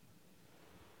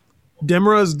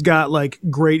 Demra's got like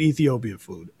great Ethiopian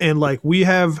food. And like we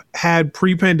have had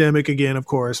pre-pandemic again, of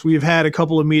course, we've had a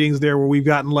couple of meetings there where we've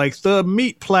gotten like the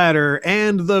meat platter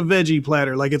and the veggie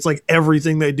platter. Like it's like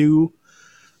everything they do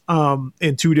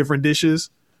in two different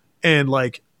dishes. And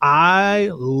like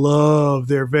I love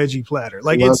their veggie platter.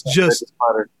 Like it's just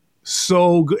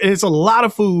so good. And it's a lot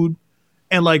of food.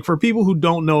 And like for people who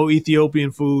don't know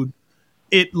Ethiopian food,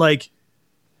 it like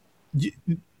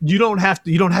you don't have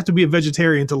to be a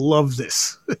vegetarian to love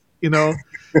this. You know,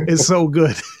 it's so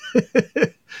good.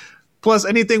 Plus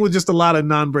anything with just a lot of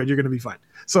naan bread, you're going to be fine.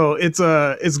 So it's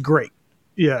great.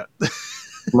 Yeah.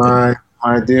 my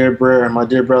dear brother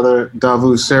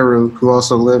Davu Seru, who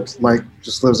also lives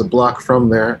a block from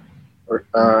there,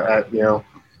 at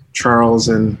Charles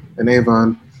and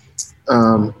Avon,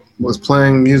 was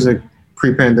playing music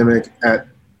pre-pandemic at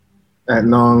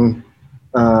Nong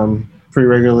pretty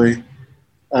regularly.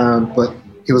 But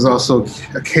he was also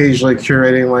occasionally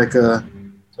curating like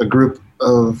a group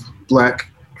of Black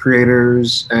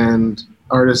creators and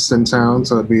artists in town.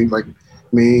 So it'd be like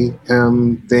me,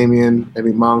 him, Damien,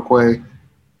 maybe Monkwe,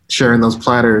 sharing those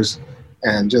platters,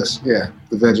 and just the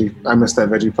veggie. I miss that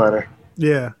veggie platter.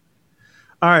 Yeah.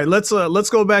 All right, let's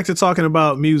go back to talking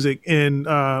about music, and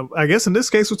I guess in this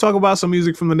case we'll talk about some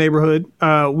music from the neighborhood.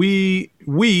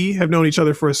 We have known each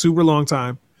other for a super long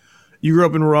time. You grew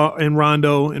up in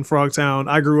Rondo in Frogtown.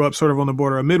 I grew up sort of on the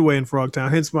border of Midway in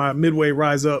Frogtown, hence my Midway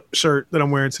Rise Up shirt that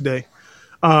I'm wearing today.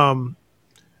 I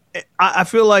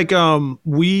feel like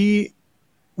we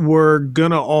were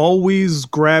going to always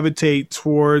gravitate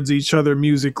towards each other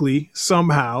musically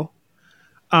somehow.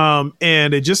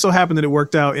 And it just so happened that it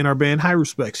worked out in our band High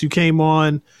Respects. You came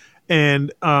on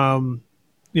and, Sean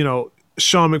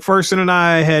McPherson and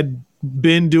I had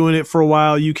been doing it for a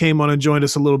while. You came on and joined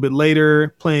us a little bit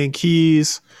later playing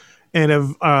keys, and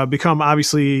have become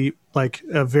obviously like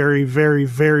a very, very,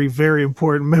 very, very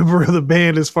important member of the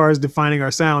band as far as defining our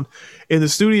sound. In the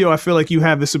studio, I feel like you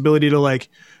have this ability to like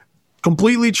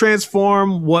completely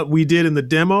transform what we did in the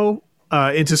demo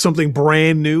into something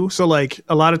brand new. So like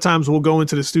a lot of times we'll go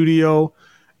into the studio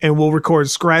and we'll record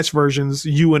scratch versions,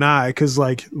 you and I, because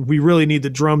like we really need the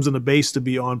drums and the bass to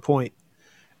be on point.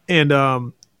 And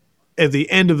at the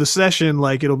end of the session,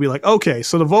 like it'll be like, okay,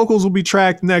 so the vocals will be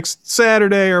tracked next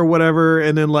Saturday or whatever,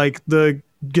 and then like the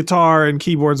guitar and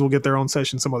keyboards will get their own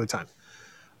session some other time.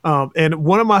 And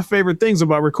one of my favorite things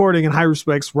about recording in High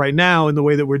Respects right now, in the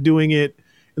way that we're doing it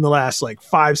in the last like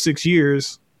 5-10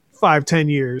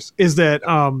 years, is that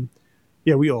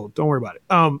we old, don't worry about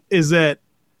it. Is that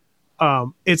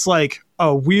it's like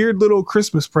a weird little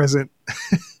Christmas present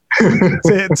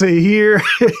to hear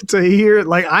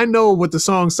like I know what the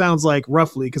song sounds like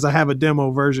roughly because I have a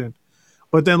demo version,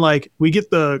 but then like we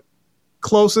get the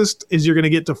closest is you're gonna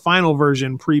get to final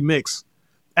version pre-mix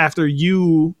after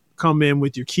you come in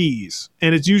with your keys,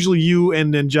 and it's usually you,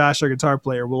 and then Josh, our guitar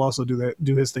player, will also do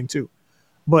his thing too.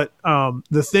 But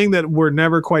the thing that we're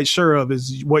never quite sure of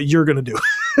is what you're gonna do.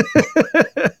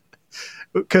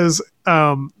 Because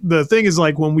the thing is,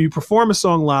 like, when we perform a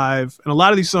song live, and a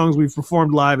lot of these songs we've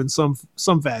performed live in some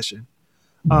fashion,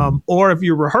 or if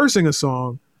you're rehearsing a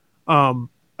song,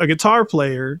 a guitar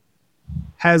player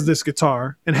has this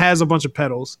guitar and has a bunch of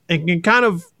pedals and can kind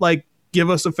of like give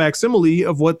us a facsimile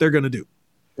of what they're going to do.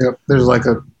 Yep, there's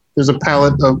a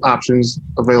palette of options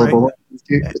available. Right.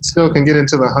 It still can get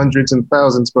into the hundreds and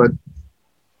thousands, but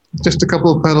just a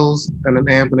couple of pedals and an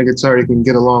amp and a guitar, you can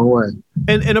get a long way.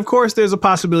 And of course, there's a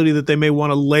possibility that they may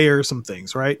want to layer some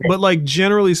things, right? But like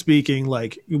generally speaking,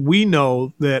 like we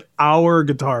know that our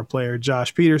guitar player,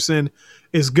 Josh Peterson,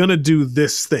 is going to do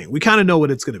this thing. We kind of know what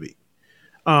it's going to be.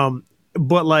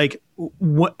 But like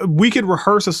we could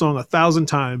rehearse a song 1,000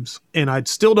 times and I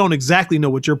still don't exactly know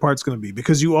what your part's going to be,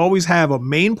 because you always have a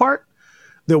main part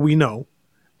that we know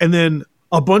and then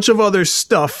a bunch of other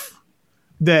stuff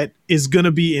that is going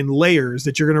to be in layers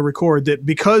that you're going to record, that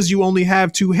because you only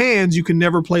have two hands, you can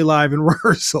never play live in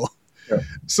rehearsal. Yeah.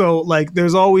 So like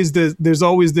there's always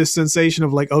this sensation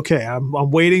of like, okay, I'm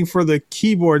waiting for the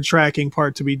keyboard tracking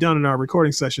part to be done in our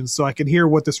recording sessions so I can hear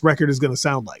what this record is going to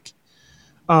sound like.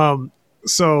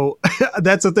 So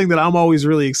that's a thing that I'm always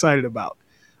really excited about.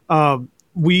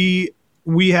 We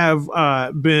have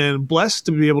been blessed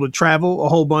to be able to travel a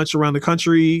whole bunch around the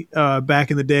country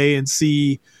back in the day and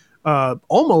see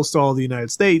almost all of the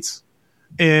United States.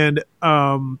 And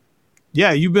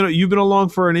yeah, you've been along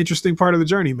for an interesting part of the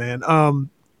journey, man.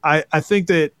 I think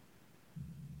that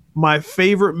my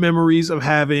favorite memories of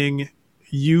having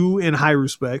you in High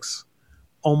Respects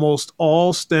almost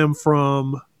all stem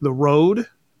from the road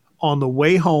on the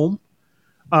way home,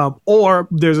 or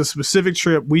there's a specific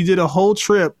trip. We did a whole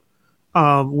trip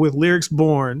with Lyrics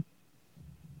Born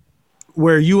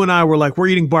where you and I were like, we're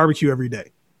eating barbecue every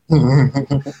day.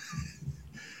 And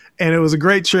it was a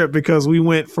great trip because we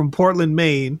went from Portland,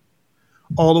 Maine,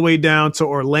 all the way down to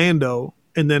Orlando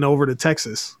and then over to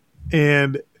Texas.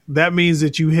 And that means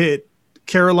that you hit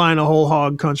Carolina whole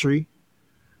hog country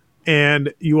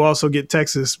and you also get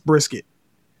Texas brisket.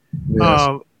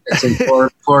 Yes. Some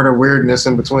Florida weirdness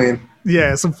in between.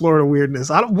 Yeah, some Florida weirdness.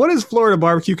 What is Florida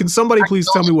barbecue? Can somebody please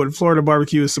tell me what Florida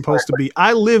barbecue is supposed to be?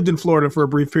 I lived in Florida for a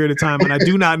brief period of time, and I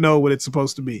do not know what it's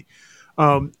supposed to be.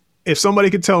 If somebody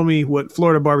could tell me what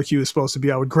Florida barbecue is supposed to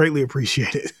be, I would greatly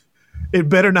appreciate it. It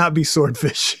better not be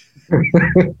swordfish.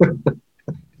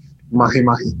 Mahi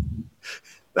mahi.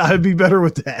 I'd be better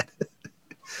with that.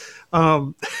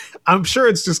 I'm sure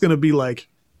it's just going to be like,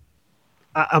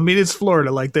 I mean, it's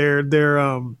Florida. Like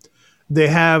they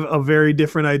have a very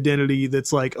different identity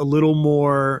that's like a little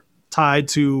more tied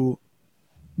to,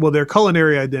 well, their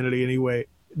culinary identity anyway,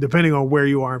 depending on where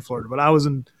you are in Florida. But I was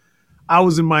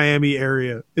in Miami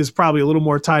area is probably a little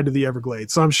more tied to the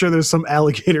Everglades. So I'm sure there's some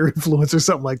alligator influence or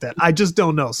something like that. I just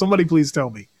don't know. Somebody please tell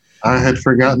me. I had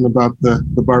forgotten about the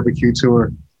barbecue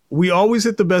tour. We always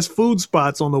hit the best food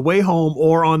spots on the way home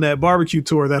or on that barbecue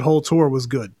tour. That whole tour was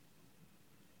good.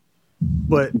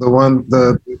 But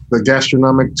the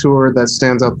gastronomic tour that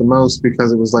stands out the most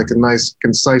because it was like a nice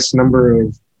concise number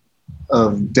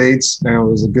of dates and it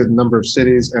was a good number of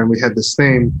cities, and we had this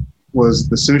theme was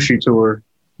the sushi tour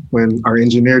when our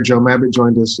engineer Joe Mabbitt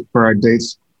joined us for our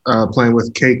dates playing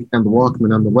with Cake and the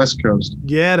Walkmen on the West Coast.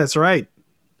 Yeah, that's right.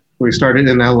 We started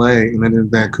in LA and then in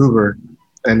Vancouver,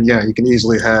 and yeah, you can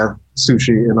easily have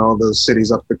sushi in all those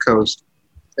cities up the coast,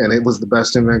 and it was the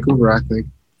best in Vancouver, I think.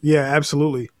 Yeah,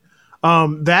 absolutely.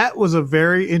 That was a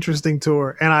very interesting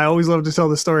tour, and I always love to tell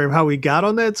the story of how we got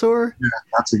on that tour. Yeah,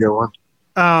 that's a good one.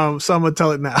 So I'm gonna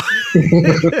tell it now.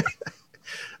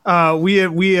 We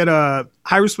had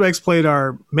High Respects played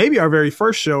our very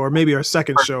first show or maybe our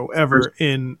second show ever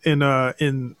in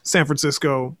San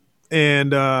Francisco,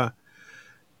 and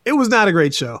it was not a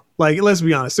great show. Like, let's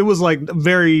be honest, it was like a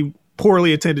very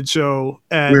poorly attended show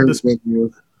at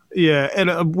venue. Yeah, at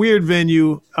a weird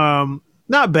venue.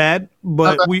 Not bad,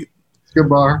 but good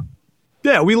bar.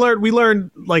 Yeah, we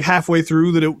learned like halfway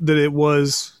through that it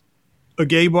was a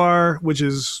gay bar, which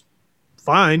is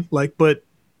fine. Like, but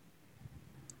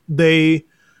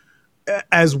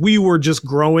as we were just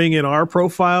growing in our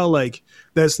profile, like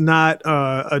that's not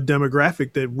a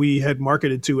demographic that we had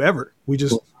marketed to ever. We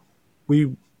just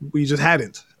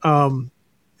hadn't.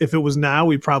 If it was now,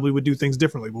 we probably would do things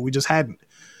differently, but we just hadn't.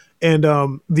 And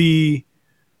the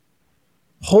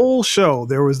whole show,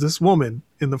 there was this woman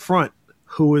in the front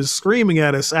who was screaming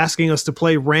at us, asking us to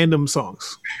play random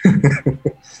songs.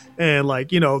 And like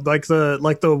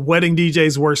the wedding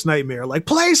DJ's worst nightmare, like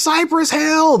play Cypress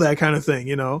Hill, that kind of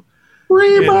thing,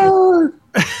 Rebirth!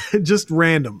 Just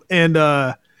random. And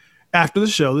after the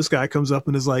show, this guy comes up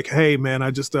and is like, "Hey man,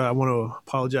 I just I want to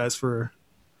apologize for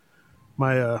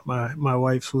my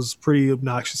wife was pretty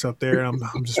obnoxious up there, and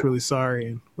I'm just really sorry."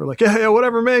 And we're like, yeah,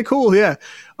 whatever, man, cool, yeah.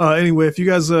 Anyway, if you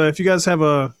guys have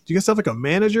like a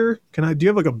manager, do you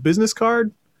have like a business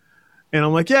card? And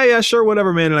I'm like, yeah, sure,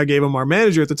 whatever, man. And I gave him our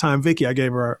manager at the time, Vicky. I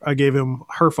gave him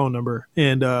her phone number,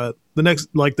 and the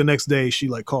next day, she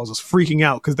like calls us freaking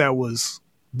out because that was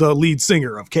the lead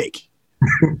singer of Cake.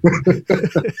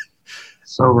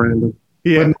 So random.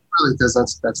 Yeah, but not really,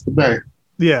 because that's the Bay.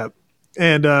 Yeah.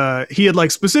 And he had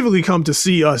like specifically come to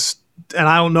see us, and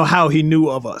I don't know how he knew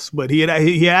of us, but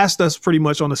he asked us pretty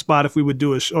much on the spot if we would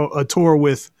do a tour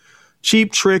with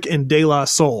Cheap Trick and De La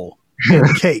Soul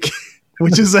and Cake,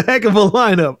 which is a heck of a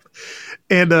lineup.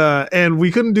 And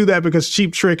we couldn't do that because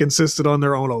Cheap Trick insisted on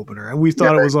their own opener, and we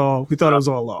thought it was all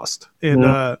lost.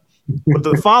 And but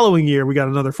the following year, we got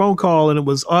another phone call, and it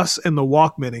was us and the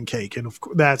Walkmen and Cake, and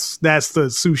that's the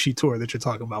sushi tour that you're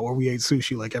talking about, where we ate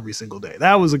sushi like every single day.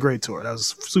 That was a great tour. That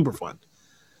was super fun.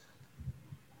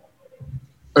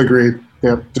 Agreed.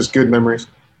 Yep. Just good memories.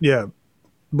 Yeah.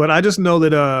 But I just know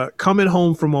that coming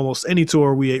home from almost any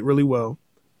tour, we ate really well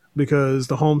because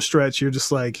the home stretch, you're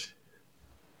just like,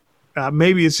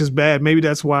 maybe it's just bad. Maybe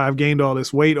that's why I've gained all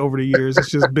this weight over the years. It's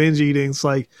just binge eating. It's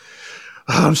like,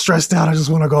 oh, I'm stressed out. I just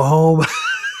want to go home.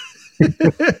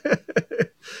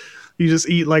 You just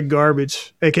eat like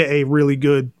garbage, aka really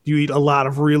good. You eat a lot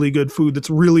of really good food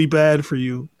that's really bad for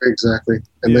you. Exactly.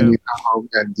 And then you come home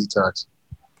and detox.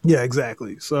 Yeah,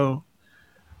 exactly. So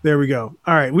there we go.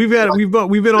 All right, we've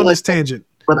been on this tangent.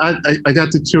 But I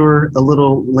got to tour a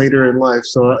little later in life,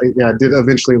 so I did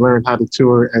eventually learn how to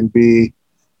tour and be,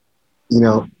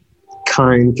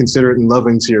 kind, considerate, and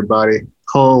loving to your body.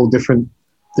 Whole different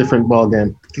ball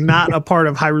game. Not a part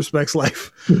of High Respect's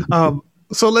life.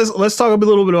 So let's talk a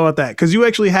little bit about that, because you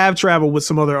actually have traveled with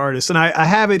some other artists, and I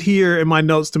have it here in my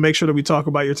notes to make sure that we talk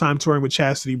about your time touring with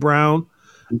Chastity Brown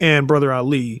and Brother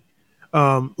Ali,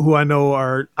 who I know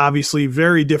are obviously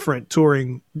very different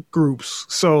touring groups.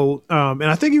 So, and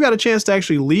I think you got a chance to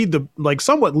actually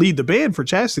somewhat lead the band for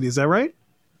Chastity. Is that right?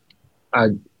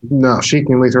 No, she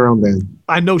can lead her own band.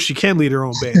 I know she can lead her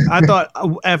own band. I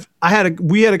thought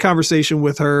we had a conversation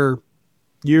with her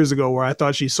years ago where I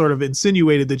thought she sort of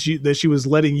insinuated that she was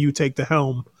letting you take the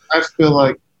helm. I feel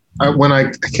like when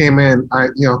I came in,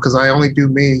 because I only do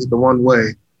me the one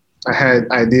way, I had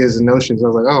ideas and notions. I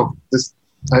was like,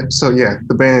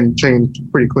 the band changed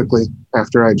pretty quickly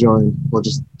after I joined. We'll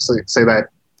just say that.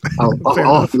 I'll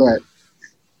offer that.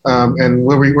 And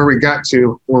where we got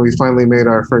to when we finally made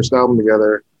our first album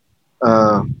together,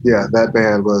 that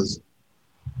band was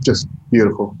just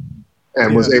beautiful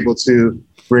and was able to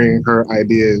bring her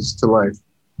ideas to life.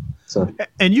 So,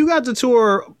 and you got to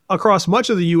tour across much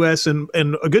of the U.S. and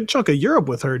a good chunk of Europe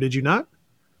with her, did you not?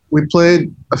 We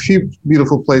played a few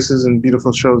beautiful places and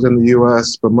beautiful shows in the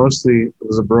U.S., but mostly it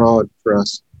was abroad for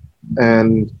us,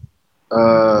 and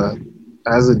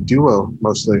as a duo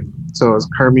mostly. So it was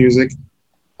her music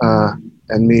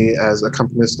and me as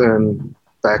accompanist and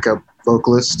backup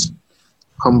vocalist,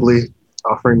 humbly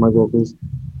offering my vocals.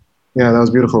 Yeah, that was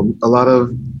beautiful. A lot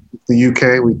of the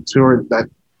UK, we toured that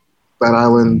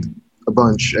island a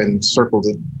bunch and circled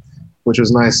it, which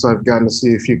was nice. So I've gotten to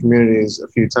see a few communities a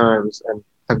few times and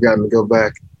have gotten to go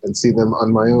back and see them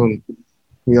on my own.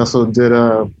 We also did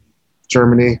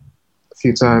Germany a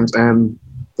few times and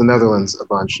the Netherlands a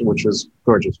bunch, which was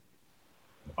gorgeous.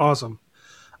 Awesome.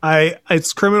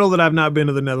 It's criminal that I've not been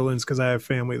to the Netherlands because I have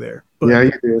family there. But yeah,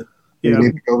 you do. You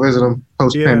need to go visit them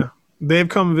post-pandemic. Yeah, they've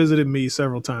come and visited me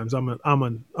several times. I'm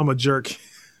a jerk.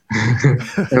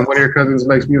 And one of your cousins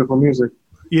makes beautiful music.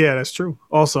 Yeah, that's true.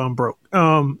 Also, I'm broke.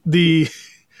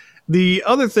 The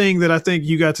other thing that I think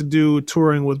you got to do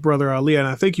touring with Brother Ali, and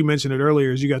I think you mentioned it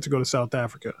earlier, is you got to go to South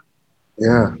Africa.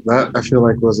 Yeah, that I feel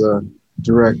like was a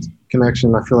direct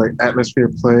connection. I feel like Atmosphere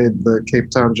played the Cape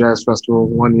Town Jazz Festival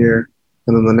one year,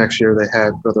 and then the next year they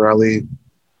had Brother Ali.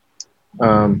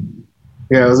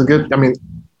 It was a good,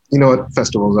 you know what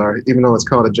festivals are, even though it's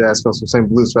called a jazz festival, same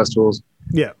blues festivals.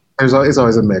 Yeah. It's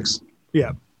always a mix.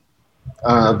 Yeah.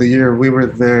 The year we were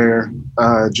there,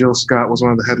 Jill Scott was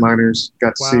one of the headliners.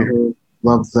 Got to see her.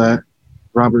 Loved that.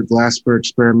 Robert Glasper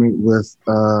Experiment with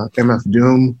MF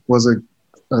Doom was a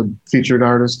featured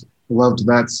artist. Loved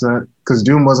that set because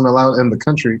Doom wasn't allowed in this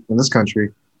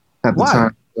country at the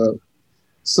time.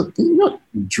 So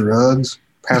drugs,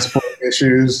 passport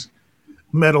issues,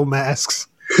 metal masks,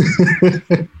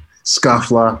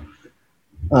 scofflaw.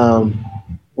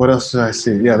 What else did I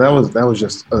see? Yeah, that was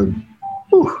just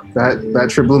that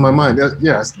trip blew my mind.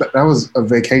 That was a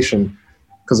vacation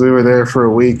because we were there for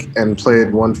a week and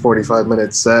played one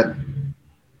 45-minute set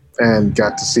and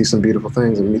got to see some beautiful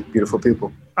things and meet beautiful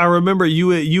people. I remember you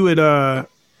had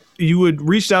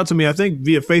reached out to me, I think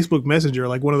via Facebook Messenger,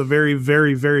 like one of the very,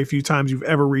 very, very few times you've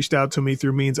ever reached out to me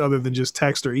through means other than just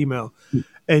text or email.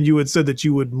 And you had said that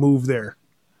you would move there.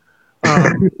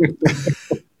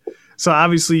 So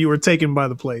obviously you were taken by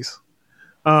the place.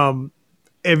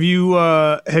 Have you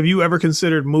ever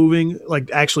considered moving,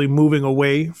 like actually moving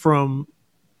away from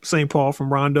St. Paul,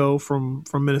 from Rondo, from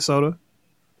Minnesota?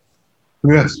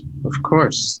 Yes, of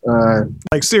course.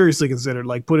 Like seriously considered,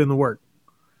 like put in the work.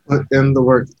 Put in the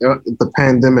work. The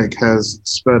pandemic has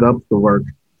sped up the work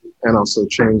and also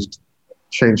changed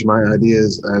my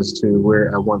ideas as to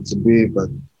where I want to be. But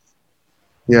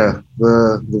yeah,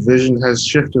 the vision has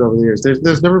shifted over the years.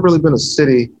 There's never really been a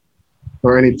city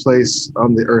or any place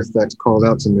on the earth that's called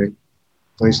out to me.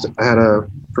 I had a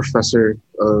professor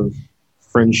of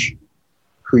French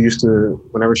who used to,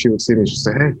 whenever she would see me, she'd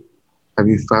say, "Hey, have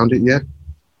you found it yet?"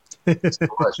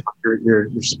 Your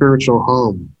spiritual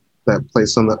home. that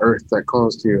place on the earth that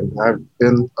calls to you. I've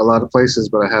been a lot of places,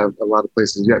 but I have a lot of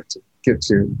places yet to get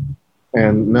to.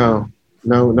 And no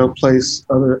place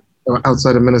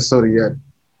outside of Minnesota yet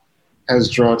has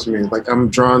drawn to me. Like I'm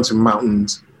drawn to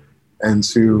mountains and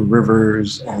to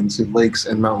rivers and to lakes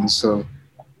and mountains. So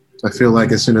I feel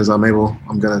like as soon as I'm able,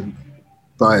 I'm gonna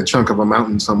buy a chunk of a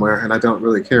mountain somewhere, and I don't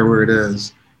really care where it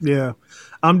is. Yeah.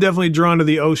 I'm definitely drawn to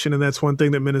the ocean, and that's one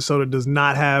thing that Minnesota does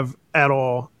not have at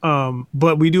all.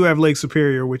 But we do have Lake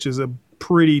Superior, which is a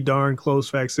pretty darn close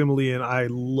facsimile, and I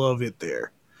love it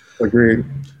there. Agreed.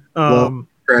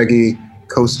 Craggy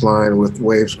coastline with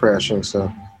waves crashing.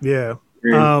 So yeah.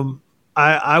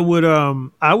 I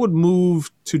would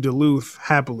move to Duluth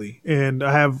happily, and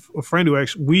I have a friend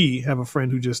we have a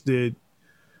friend who just did,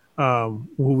 who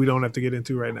we don't have to get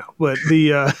into right now, but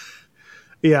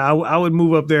yeah, I would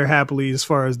move up there happily as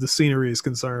far as the scenery is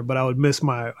concerned, but I would miss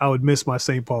my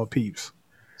St. Paul peeps.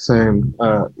 Same.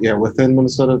 Yeah, within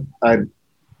Minnesota, the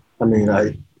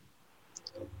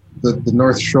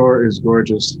North Shore is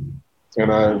gorgeous,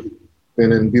 and I've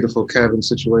been in beautiful cabin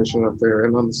situation up there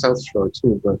and on the South Shore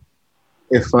too. But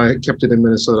if I kept it in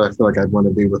Minnesota, I feel like I'd want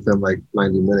to be within like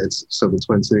 90 minutes. So the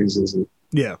Twin Cities isn't.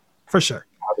 Yeah, for sure.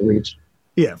 Out of reach.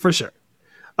 Yeah, for sure.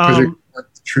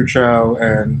 True Chow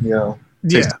and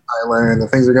Taste of Thailand, the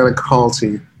things are gonna call to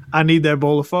you. I need that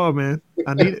bowl of pho, man.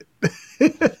 I need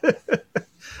it.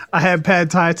 I had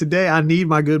pad thai today. I need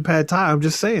my good pad thai. I'm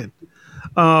just saying.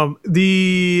 There's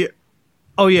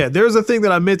a thing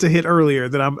that I meant to hit earlier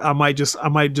that I might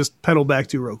just pedal back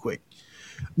to real quick.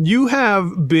 You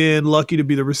have been lucky to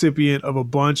be the recipient of a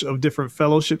bunch of different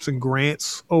fellowships and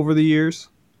grants over the years,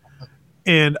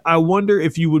 and I wonder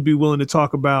if you would be willing to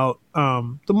talk about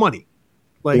the money,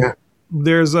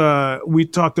 we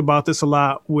talked about this a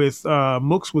lot with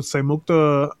Mux with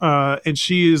Semukta, and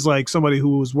she is like somebody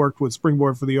who has worked with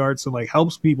Springboard for the Arts and like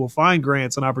helps people find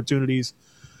grants and opportunities.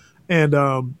 And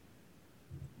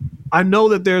I know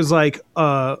that there's like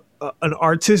an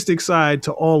artistic side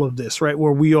to all of this, right?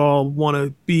 Where we all want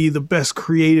to be the best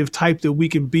creative type that we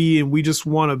can be, and we just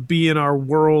want to be in our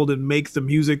world and make the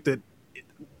music that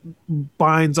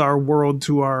binds our world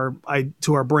to our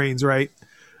brains, right?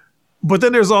 But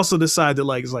then there's also the side that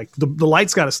like is like the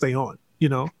lights got to stay on,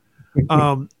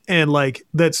 and like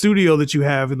that studio that you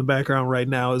have in the background right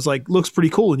now is like looks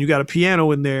pretty cool, and you got a piano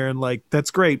in there, and like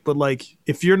that's great. But like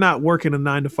if you're not working a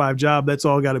 9-to-5 job, that's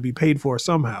all got to be paid for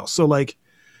somehow. So like,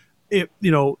 do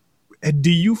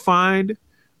you find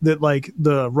that like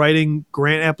the writing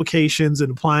grant applications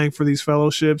and applying for these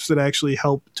fellowships that actually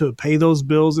help to pay those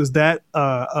bills, is that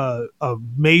a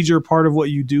major part of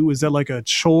what you do? Is that like a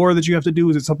chore that you have to do?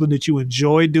 Is it something that you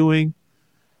enjoy doing?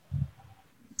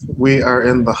 We are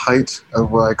in the height of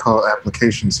what I call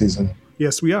application season.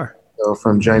 Yes, we are. So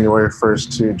from January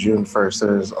 1st to June 1st,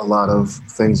 there's a lot of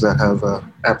things that have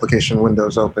application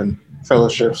windows open,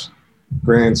 fellowships,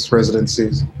 grants,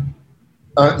 residencies.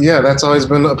 That's always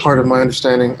been a part of my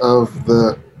understanding of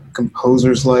the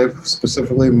composer's life,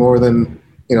 specifically more than,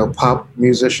 pop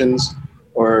musicians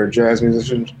or jazz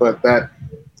musicians, but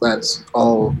that's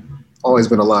always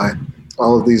been a lie.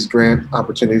 All of these grant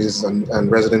opportunities and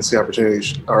residency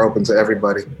opportunities are open to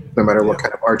everybody, no matter what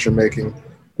kind of art you're making,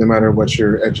 no matter what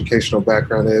your educational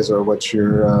background is, or what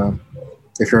your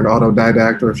if you're an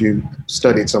autodidact or if you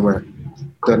studied somewhere.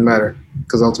 Doesn't matter,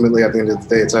 because ultimately at the end of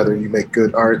the day, it's either you make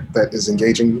good art that is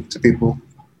engaging to people,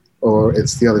 or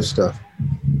it's the other stuff.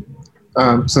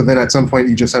 So then at some point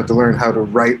you just have to learn how to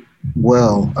write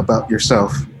well about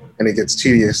yourself, and it gets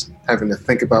tedious having to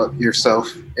think about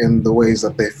yourself in the ways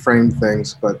that they frame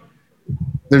things, but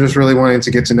they're just really wanting to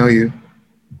get to know you.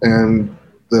 And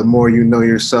the more you know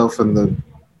yourself, and the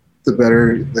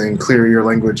better and clearer your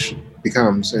language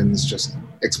becomes, and it's just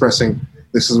expressing,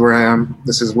 this is where I am.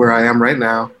 This is where I am right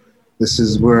now. This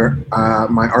is where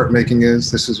my art making is.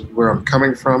 This is where I'm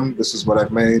coming from. This is what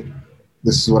I've made.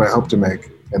 This is what I hope to make,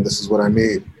 and this is what I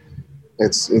made.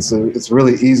 It's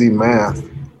really easy math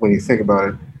when you think about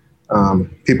it.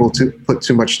 People put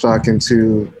too much stock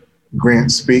into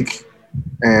grant speak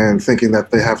and thinking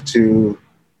that they have to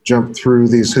jump through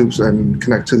these hoops and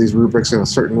connect to these rubrics in a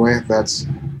certain way. That's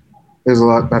a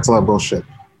lot of bullshit.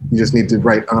 You just need to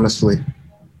write honestly.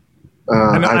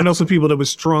 I know some people that would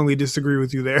strongly disagree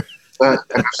with you there. I've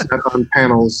sat on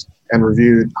panels and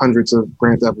reviewed hundreds of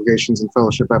grant applications and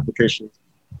fellowship applications.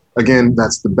 Again,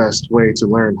 that's the best way to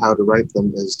learn how to write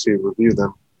them, is to review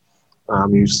them.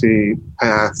 You see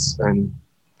paths and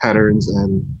patterns,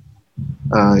 and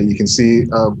you can see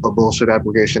a bullshit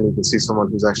application. You can see someone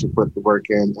who's actually put the work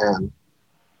in,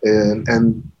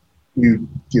 and you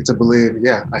get to believe,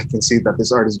 I can see that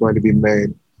this art is going to be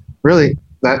made. Really,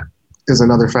 that is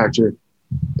another factor.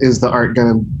 Is the art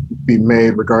going to be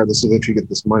made regardless of if you get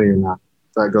this money or not?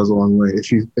 That goes a long way.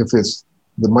 If it's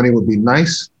the money would be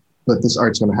nice, but this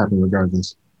art's going to happen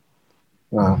regardless.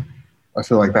 I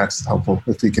feel like that's helpful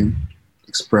if we can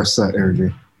express that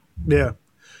energy. Yeah.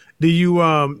 Do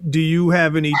you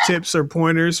have any tips or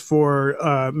pointers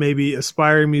for maybe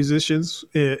aspiring musicians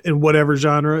in whatever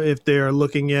genre if they're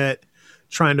looking at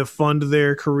trying to fund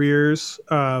their careers?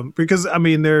 Because I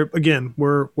mean,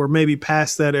 we're maybe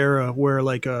past that era where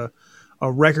like a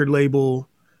record label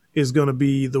is going to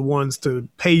be the ones to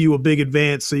pay you a big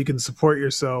advance so you can support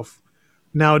yourself.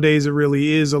 Nowadays, it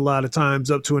really is a lot of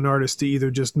times up to an artist to either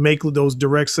just make those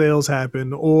direct sales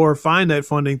happen or find that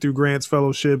funding through grants,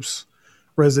 fellowships,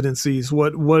 residencies.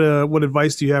 What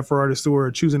advice do you have for artists who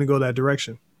are choosing to go that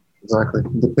direction? Exactly.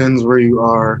 It depends where you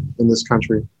are in this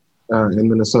country. In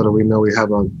Minnesota, we know we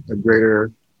have a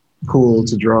greater pool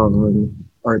to draw on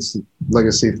arts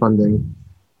legacy funding.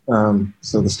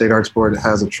 So the State Arts Board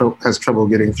has trouble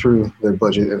getting through their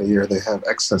budget in a year. They have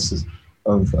excesses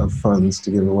of funds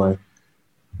to give away.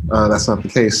 That's not the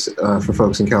case for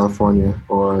folks in California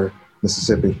or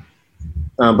Mississippi.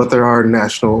 But there are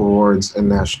national awards and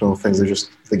national things.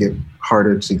 They get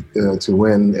harder to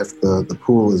win if the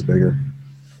pool is bigger,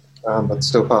 but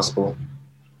still possible.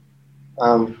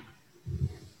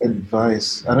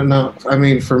 Advice, I don't know. I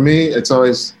mean, for me, it's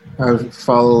always, I've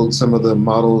followed some of the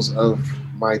models of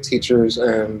my teachers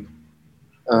and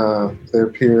their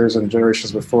peers and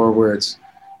generations before, where it's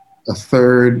a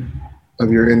third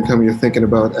of your income you're thinking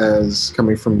about as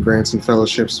coming from grants and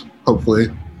fellowships, hopefully.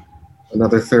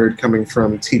 Another third coming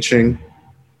from teaching,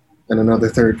 and another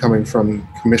third coming from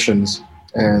commissions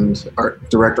and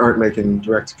direct art making,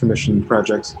 direct commission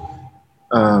projects.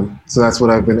 So that's what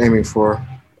I've been aiming for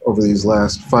over these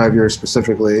last 5 years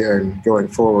specifically and going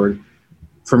forward.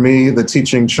 For me, the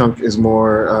teaching chunk is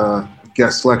more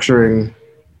guest lecturing,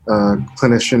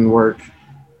 clinician work,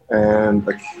 and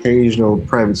occasional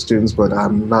private students, but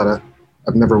I've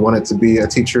never wanted to be a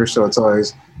teacher, so it's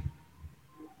always,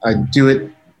 I do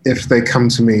it if they come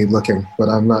to me looking, but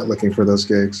I'm not looking for those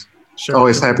gigs. Sure.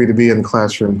 Always happy to be in the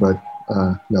classroom, but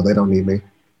no, they don't need me.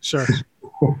 Sure.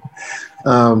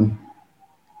 And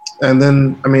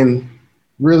then, I mean,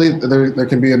 really, there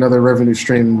can be another revenue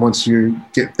stream once you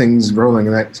get things rolling.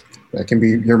 That can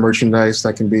be your merchandise,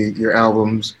 that can be your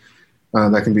albums,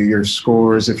 that can be your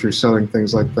scores if you're selling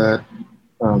things like that.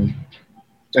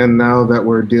 And now that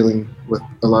we're dealing with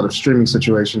a lot of streaming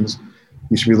situations,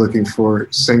 you should be looking for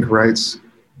sync rights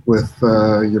with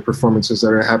your performances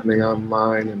that are happening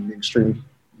online and being streamed.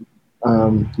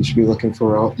 You should be looking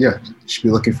for you should be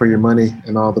looking for your money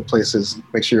in all the places.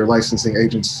 Make sure your licensing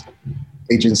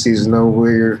agencies know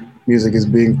where your music is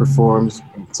being performed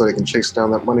so they can chase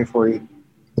down that money for you,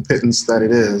 the pittance that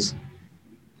it is.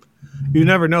 You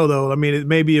never know, though. I mean, it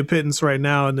may be a pittance right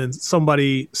now, and then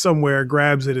somebody somewhere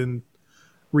grabs it and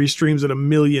restreams it 1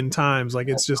 million times. Like,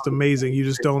 it's just amazing. You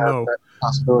just don't know.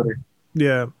 Possibility.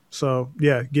 Yeah. So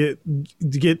yeah,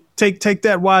 take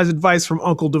that wise advice from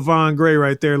Uncle Devon Gray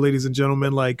right there, ladies and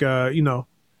gentlemen. Like,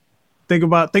 think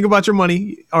about your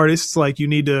money, artists. Like, you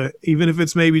need to, even if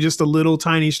it's maybe just a little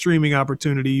tiny streaming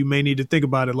opportunity, you may need to think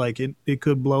about it. Like, it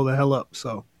could blow the hell up.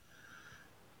 So,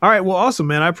 all right. Well, awesome,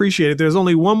 man. I appreciate it. There's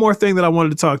only one more thing that I wanted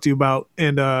to talk to you about.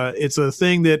 And, it's a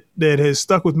thing that has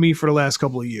stuck with me for the last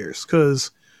couple of years.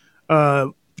 'Cause,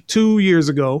 2 years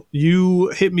ago, you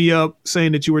hit me up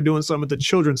saying that you were doing something at the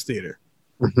Children's Theater.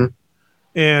 Mm-hmm.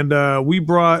 And we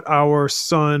brought our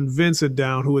son Vincent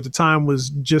down, who at the time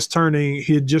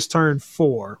he had just turned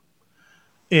 4.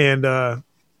 And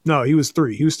no, he was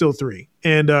 3. He was still 3.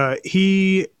 And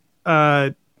it's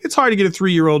hard to get a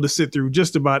 3-year-old to sit through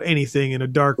just about anything in a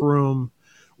dark room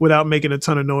without making a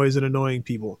ton of noise and annoying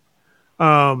people.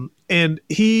 And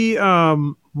he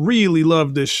really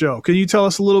loved this show. Can you tell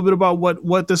us a little bit about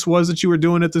what this was that you were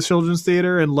doing at the Children's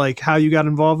Theater and like how you got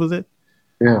involved with it?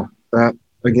 Yeah, that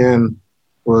again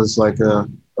was like a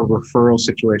referral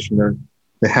situation there.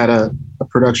 They had a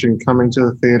production coming to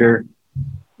the theater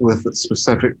with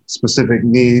specific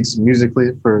needs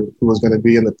musically for who was going to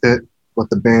be in the pit, what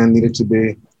the band needed to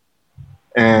be.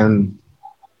 And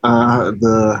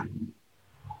the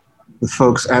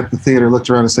folks at the theater looked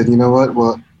around and said, you know what?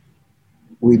 Well,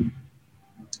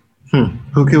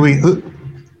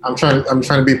 I'm trying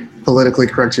to be politically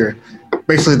correct here.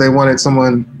 Basically, they wanted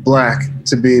someone black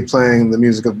to be playing the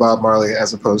music of Bob Marley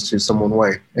as opposed to someone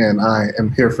white, and I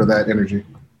am here for that energy.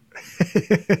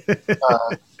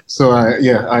 So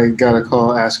I got a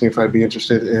call asking if I'd be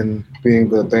interested in being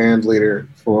the band leader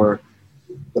for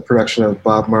the production of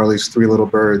Bob Marley's 3 Little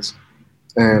Birds.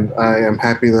 And I am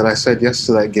happy that I said yes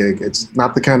to that gig. It's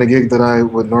not the kind of gig that I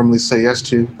would normally say yes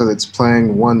to, because it's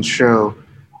playing one show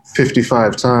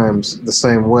 55 times the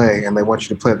same way, and they want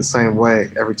you to play it the same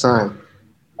way every time.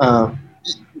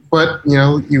 But,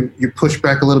 you push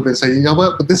back a little bit and say, you know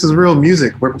what, but this is real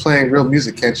music. We're playing real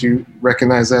music. Can't you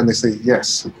recognize that? And they say,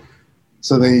 yes.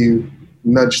 So then you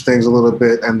nudge things a little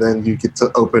bit, and then you get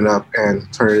to open up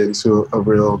and turn it into a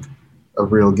real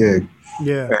gig.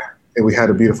 Yeah. And we had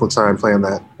a beautiful time playing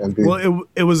that. Well,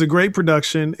 it was a great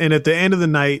production, and at the end of the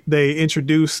night, they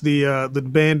introduced the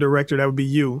band director. That would be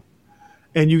you,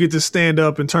 and you get to stand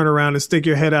up and turn around and stick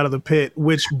your head out of the pit,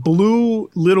 which blew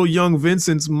little young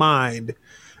Vincent's mind,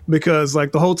 because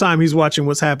like the whole time he's watching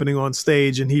what's happening on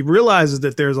stage, and he realizes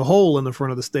that there's a hole in the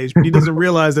front of the stage, but he doesn't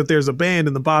realize that there's a band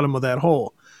in the bottom of that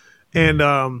hole,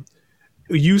 and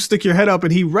you stick your head up,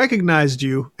 and he recognized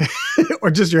you, or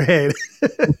just your head,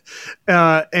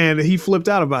 and he flipped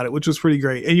out about it, which was pretty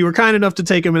great. And you were kind enough to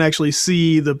take him and actually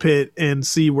see the pit and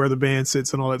see where the band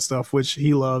sits and all that stuff, which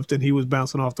he loved, and he was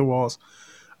bouncing off the walls.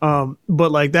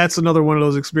 But like, that's another one of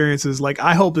those experiences. Like,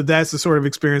 I hope that that's the sort of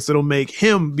experience that'll make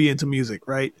him be into music,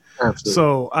 right? Absolutely.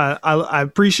 So I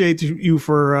appreciate you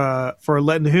for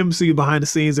letting him see behind the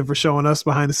scenes, and for showing us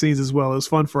behind the scenes as well. It was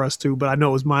fun for us too, but I know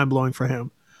it was mind blowing for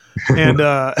him. And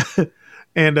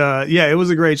yeah, it was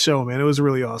a great show, man. It was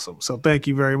really awesome. So thank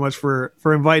you very much for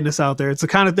inviting us out there. It's the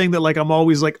kind of thing that like I'm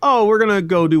always like, oh, we're gonna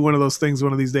go do one of those things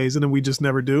one of these days, and then we just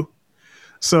never do.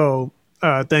 So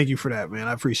thank you for that, man.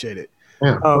 I appreciate it.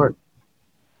 Yeah.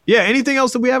 Yeah. Anything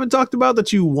else that we haven't talked about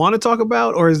that you want to talk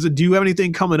about, or do you have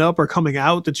anything coming up or coming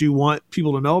out that you want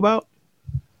people to know about?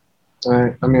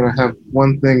 I have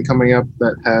one thing coming up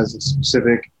that has a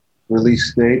specific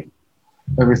release date.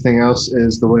 Everything else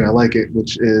is the way I like it,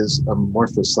 which is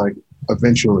amorphous, like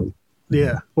eventually.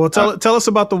 Yeah. Well, tell us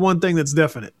about the one thing that's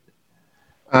definite.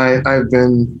 I've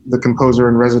been the composer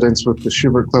in residence with the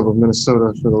Schubert Club of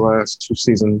Minnesota for the last 2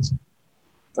 seasons.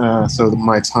 So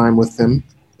my time with them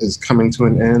is coming to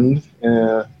an end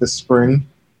this spring.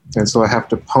 And so I have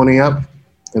to pony up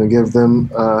and give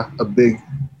them a big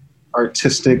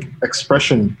artistic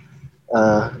expression.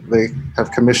 They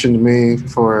have commissioned me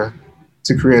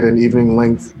to create an evening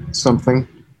length something.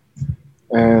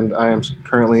 And I am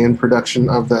currently in production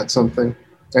of that something.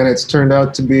 And it's turned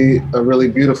out to be a really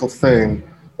beautiful thing.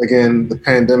 Again, the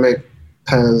pandemic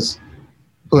has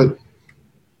put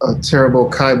a terrible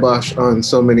kibosh on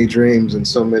so many dreams and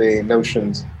so many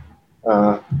notions.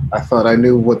 I thought I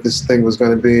knew what this thing was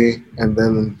going to be, and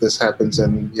then this happens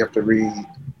and you have to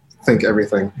rethink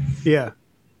everything. Yeah.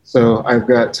 So I've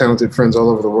got talented friends all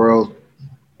over the world,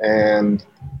 and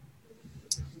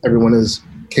everyone is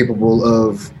capable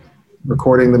of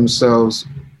recording themselves,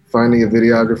 finding a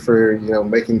videographer,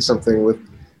 making something with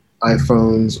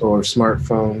iPhones or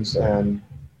smartphones. And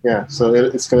yeah, so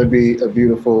it's going to be a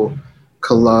beautiful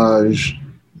collage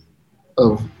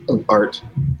of art.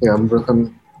 Yeah,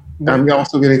 I'm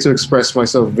also getting to express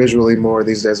myself visually more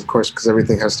these days, of course, because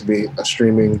everything has to be a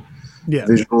streaming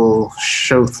visual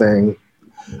show thing.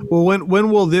 Well, when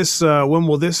will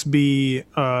this be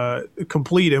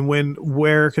complete, and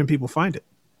where can people find it?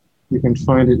 You can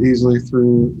find it easily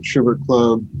through Schubert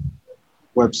Club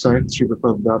website,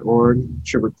 schubertclub.org,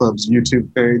 Schubert Club's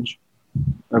YouTube page.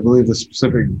 I believe the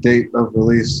specific date of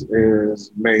release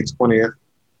is May 20th.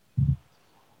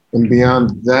 And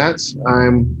beyond that,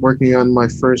 I'm working on my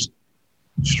first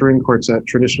string quartet,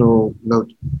 traditional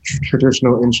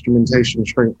instrumentation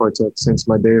string quartet since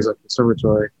my days at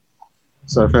conservatory.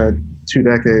 So I've had 2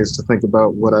 decades to think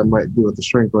about what I might do with the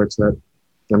string quartet.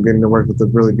 I'm getting to work with a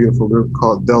really beautiful group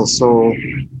called Del Sol,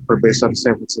 who are based out of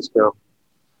San Francisco.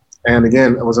 And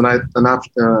again, it was an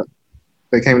option.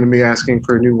 They came to me asking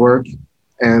for new work,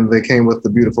 and they came with the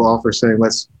beautiful offer saying,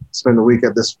 let's spend a week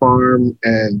at this farm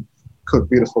and cook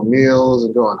beautiful meals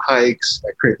and go on hikes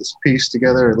and create this piece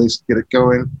together, or at least get it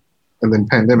going. And then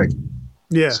pandemic.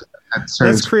 Yeah. So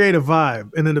let's create a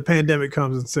vibe. And then the pandemic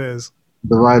comes and says,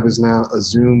 the vibe is now a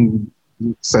Zoom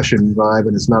session vibe,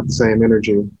 and it's not the same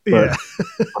energy. But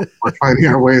we're finding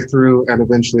our way through, and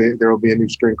eventually there will be a new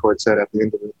string quartet at the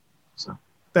end of it. So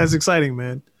that's exciting,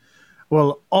 man.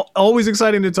 Well, always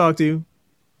exciting to talk to you.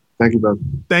 Thank you, bud.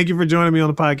 Thank you for joining me on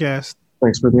the podcast.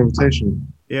 Thanks for the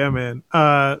invitation. Yeah, man.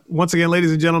 Once again,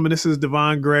 ladies and gentlemen, this is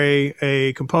Devon Gray,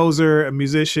 a composer, a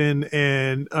musician,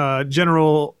 and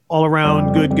general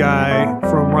all-around good guy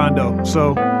from Rondo.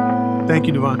 So thank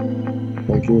you, Devon.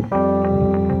 Thank you.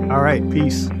 All right,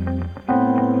 peace.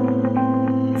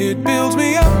 It builds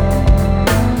me up,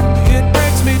 it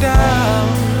breaks me down.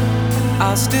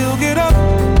 I still get up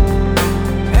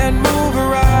and move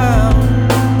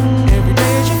around. Every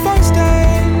day's your first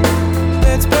day,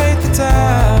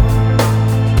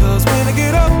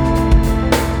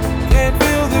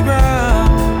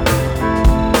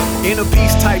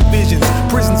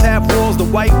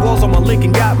 white walls on my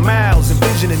Lincoln got miles.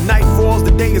 Envisioning night falls, the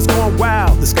day is going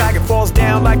wild. The sky can falls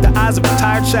down like the eyes of a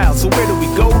tired child. So where do we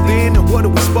go then, and what are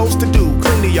we supposed to do?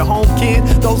 Cling to your home kin,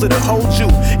 those that hold you.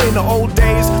 In the old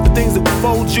days, the things that would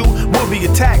fold you would be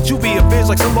attacked, you be avenged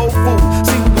like some old fool.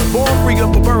 See, we were born free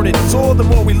up and burning, so the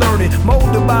more we learn it,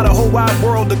 molded by the whole wide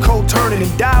world, the code turning,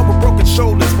 and die with broken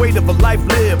shoulders, weight of a life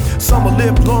lived. Some will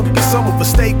live longer, cause some of us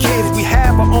stay kids. We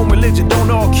have our own religion, don't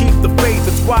all keep the faith.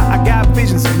 That's why I got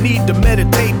visions and need to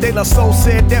meditate. De La Soul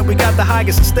said that we got the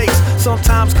highest stakes.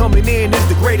 Sometimes coming in is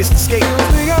the greatest escape.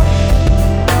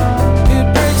 It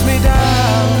breaks me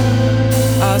down.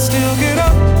 I still get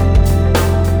up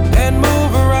and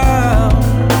move around.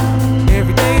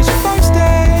 Every day's your first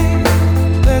day.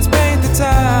 Let's paint the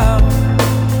town.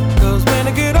 Cause when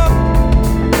I get up,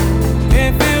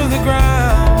 can't feel the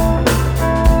ground.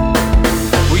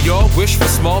 We all wish for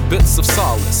small bits of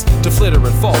solace to flitter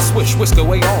and fall, swish, whisk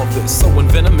away all this. So when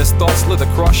venomous thoughts slither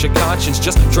across your conscience,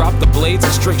 just drop the blades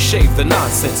and straight shave the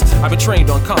nonsense. I've been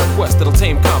trained on conquest that'll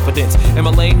tame confidence. In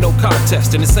my lane, no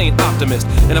contest, an insane optimist.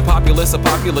 In a populace of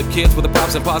popular kids with the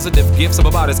props and positive gifts. I'm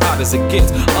about as odd as it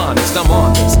gets. Honest, I'm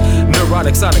on this.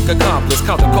 Neurotic, sonic accomplice,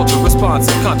 counterculture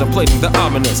responsive, contemplating the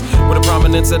ominous. With a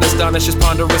prominence that astonishes,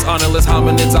 ponderous, honorless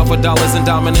hominids, alpha dollars and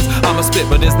dominance. I'm a spit,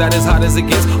 but is that as hot as it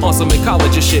gets? On some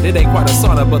ecologist shit, it ain't quite a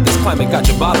sauna, but this climate got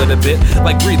you bothered a bit.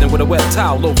 Like breathing with a wet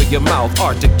towel over your mouth.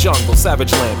 Arctic jungle,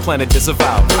 savage land, planet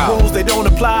disavowed. The rules, they don't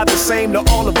apply the same to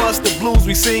all of us. The blues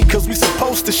we sing, cause we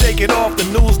supposed to shake it off. The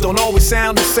news don't always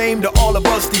sound the same to all of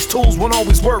us. These tools won't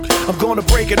always work, I'm gonna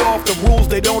break it off. The rules,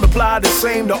 they don't apply the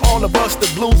same to all of us. The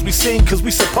blues we sing, cause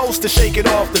we supposed to shake it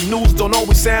off. The news don't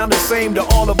always sound the same to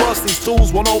all of us. These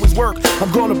tools won't always work,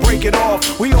 I'm gonna break it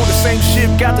off. We on the same ship,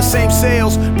 got the same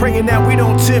sails, praying that we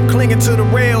don't tip, clinging to the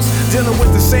rails, dealing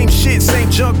with the same shit, same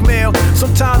junk mail.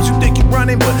 Sometimes you think you're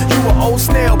running, but you an old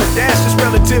snail. But that's just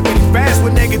relativity, fast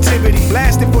with negativity,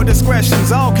 blasting for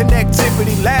discretions, all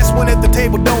connectivity. Last one at the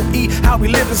table, don't eat how we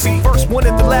live and see. First one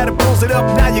at the ladder, pulls it up,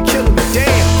 now you're killing me,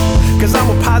 damn. Cause I'm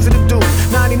a positive dude,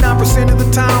 99% of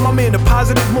the time I'm in a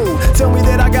positive mood. Tell me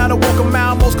that I gotta walk a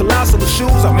mile, most colossal of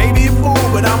shoes. I may be a fool,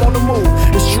 but I'm on the move.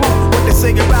 It's true, what they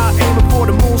say about aiming for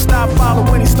the moon. Stop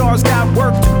following these stars, got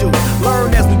work to do.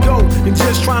 Learn as we go, and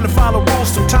just trying to follow rules.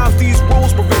 Sometimes these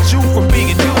rules prevent you from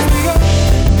being you.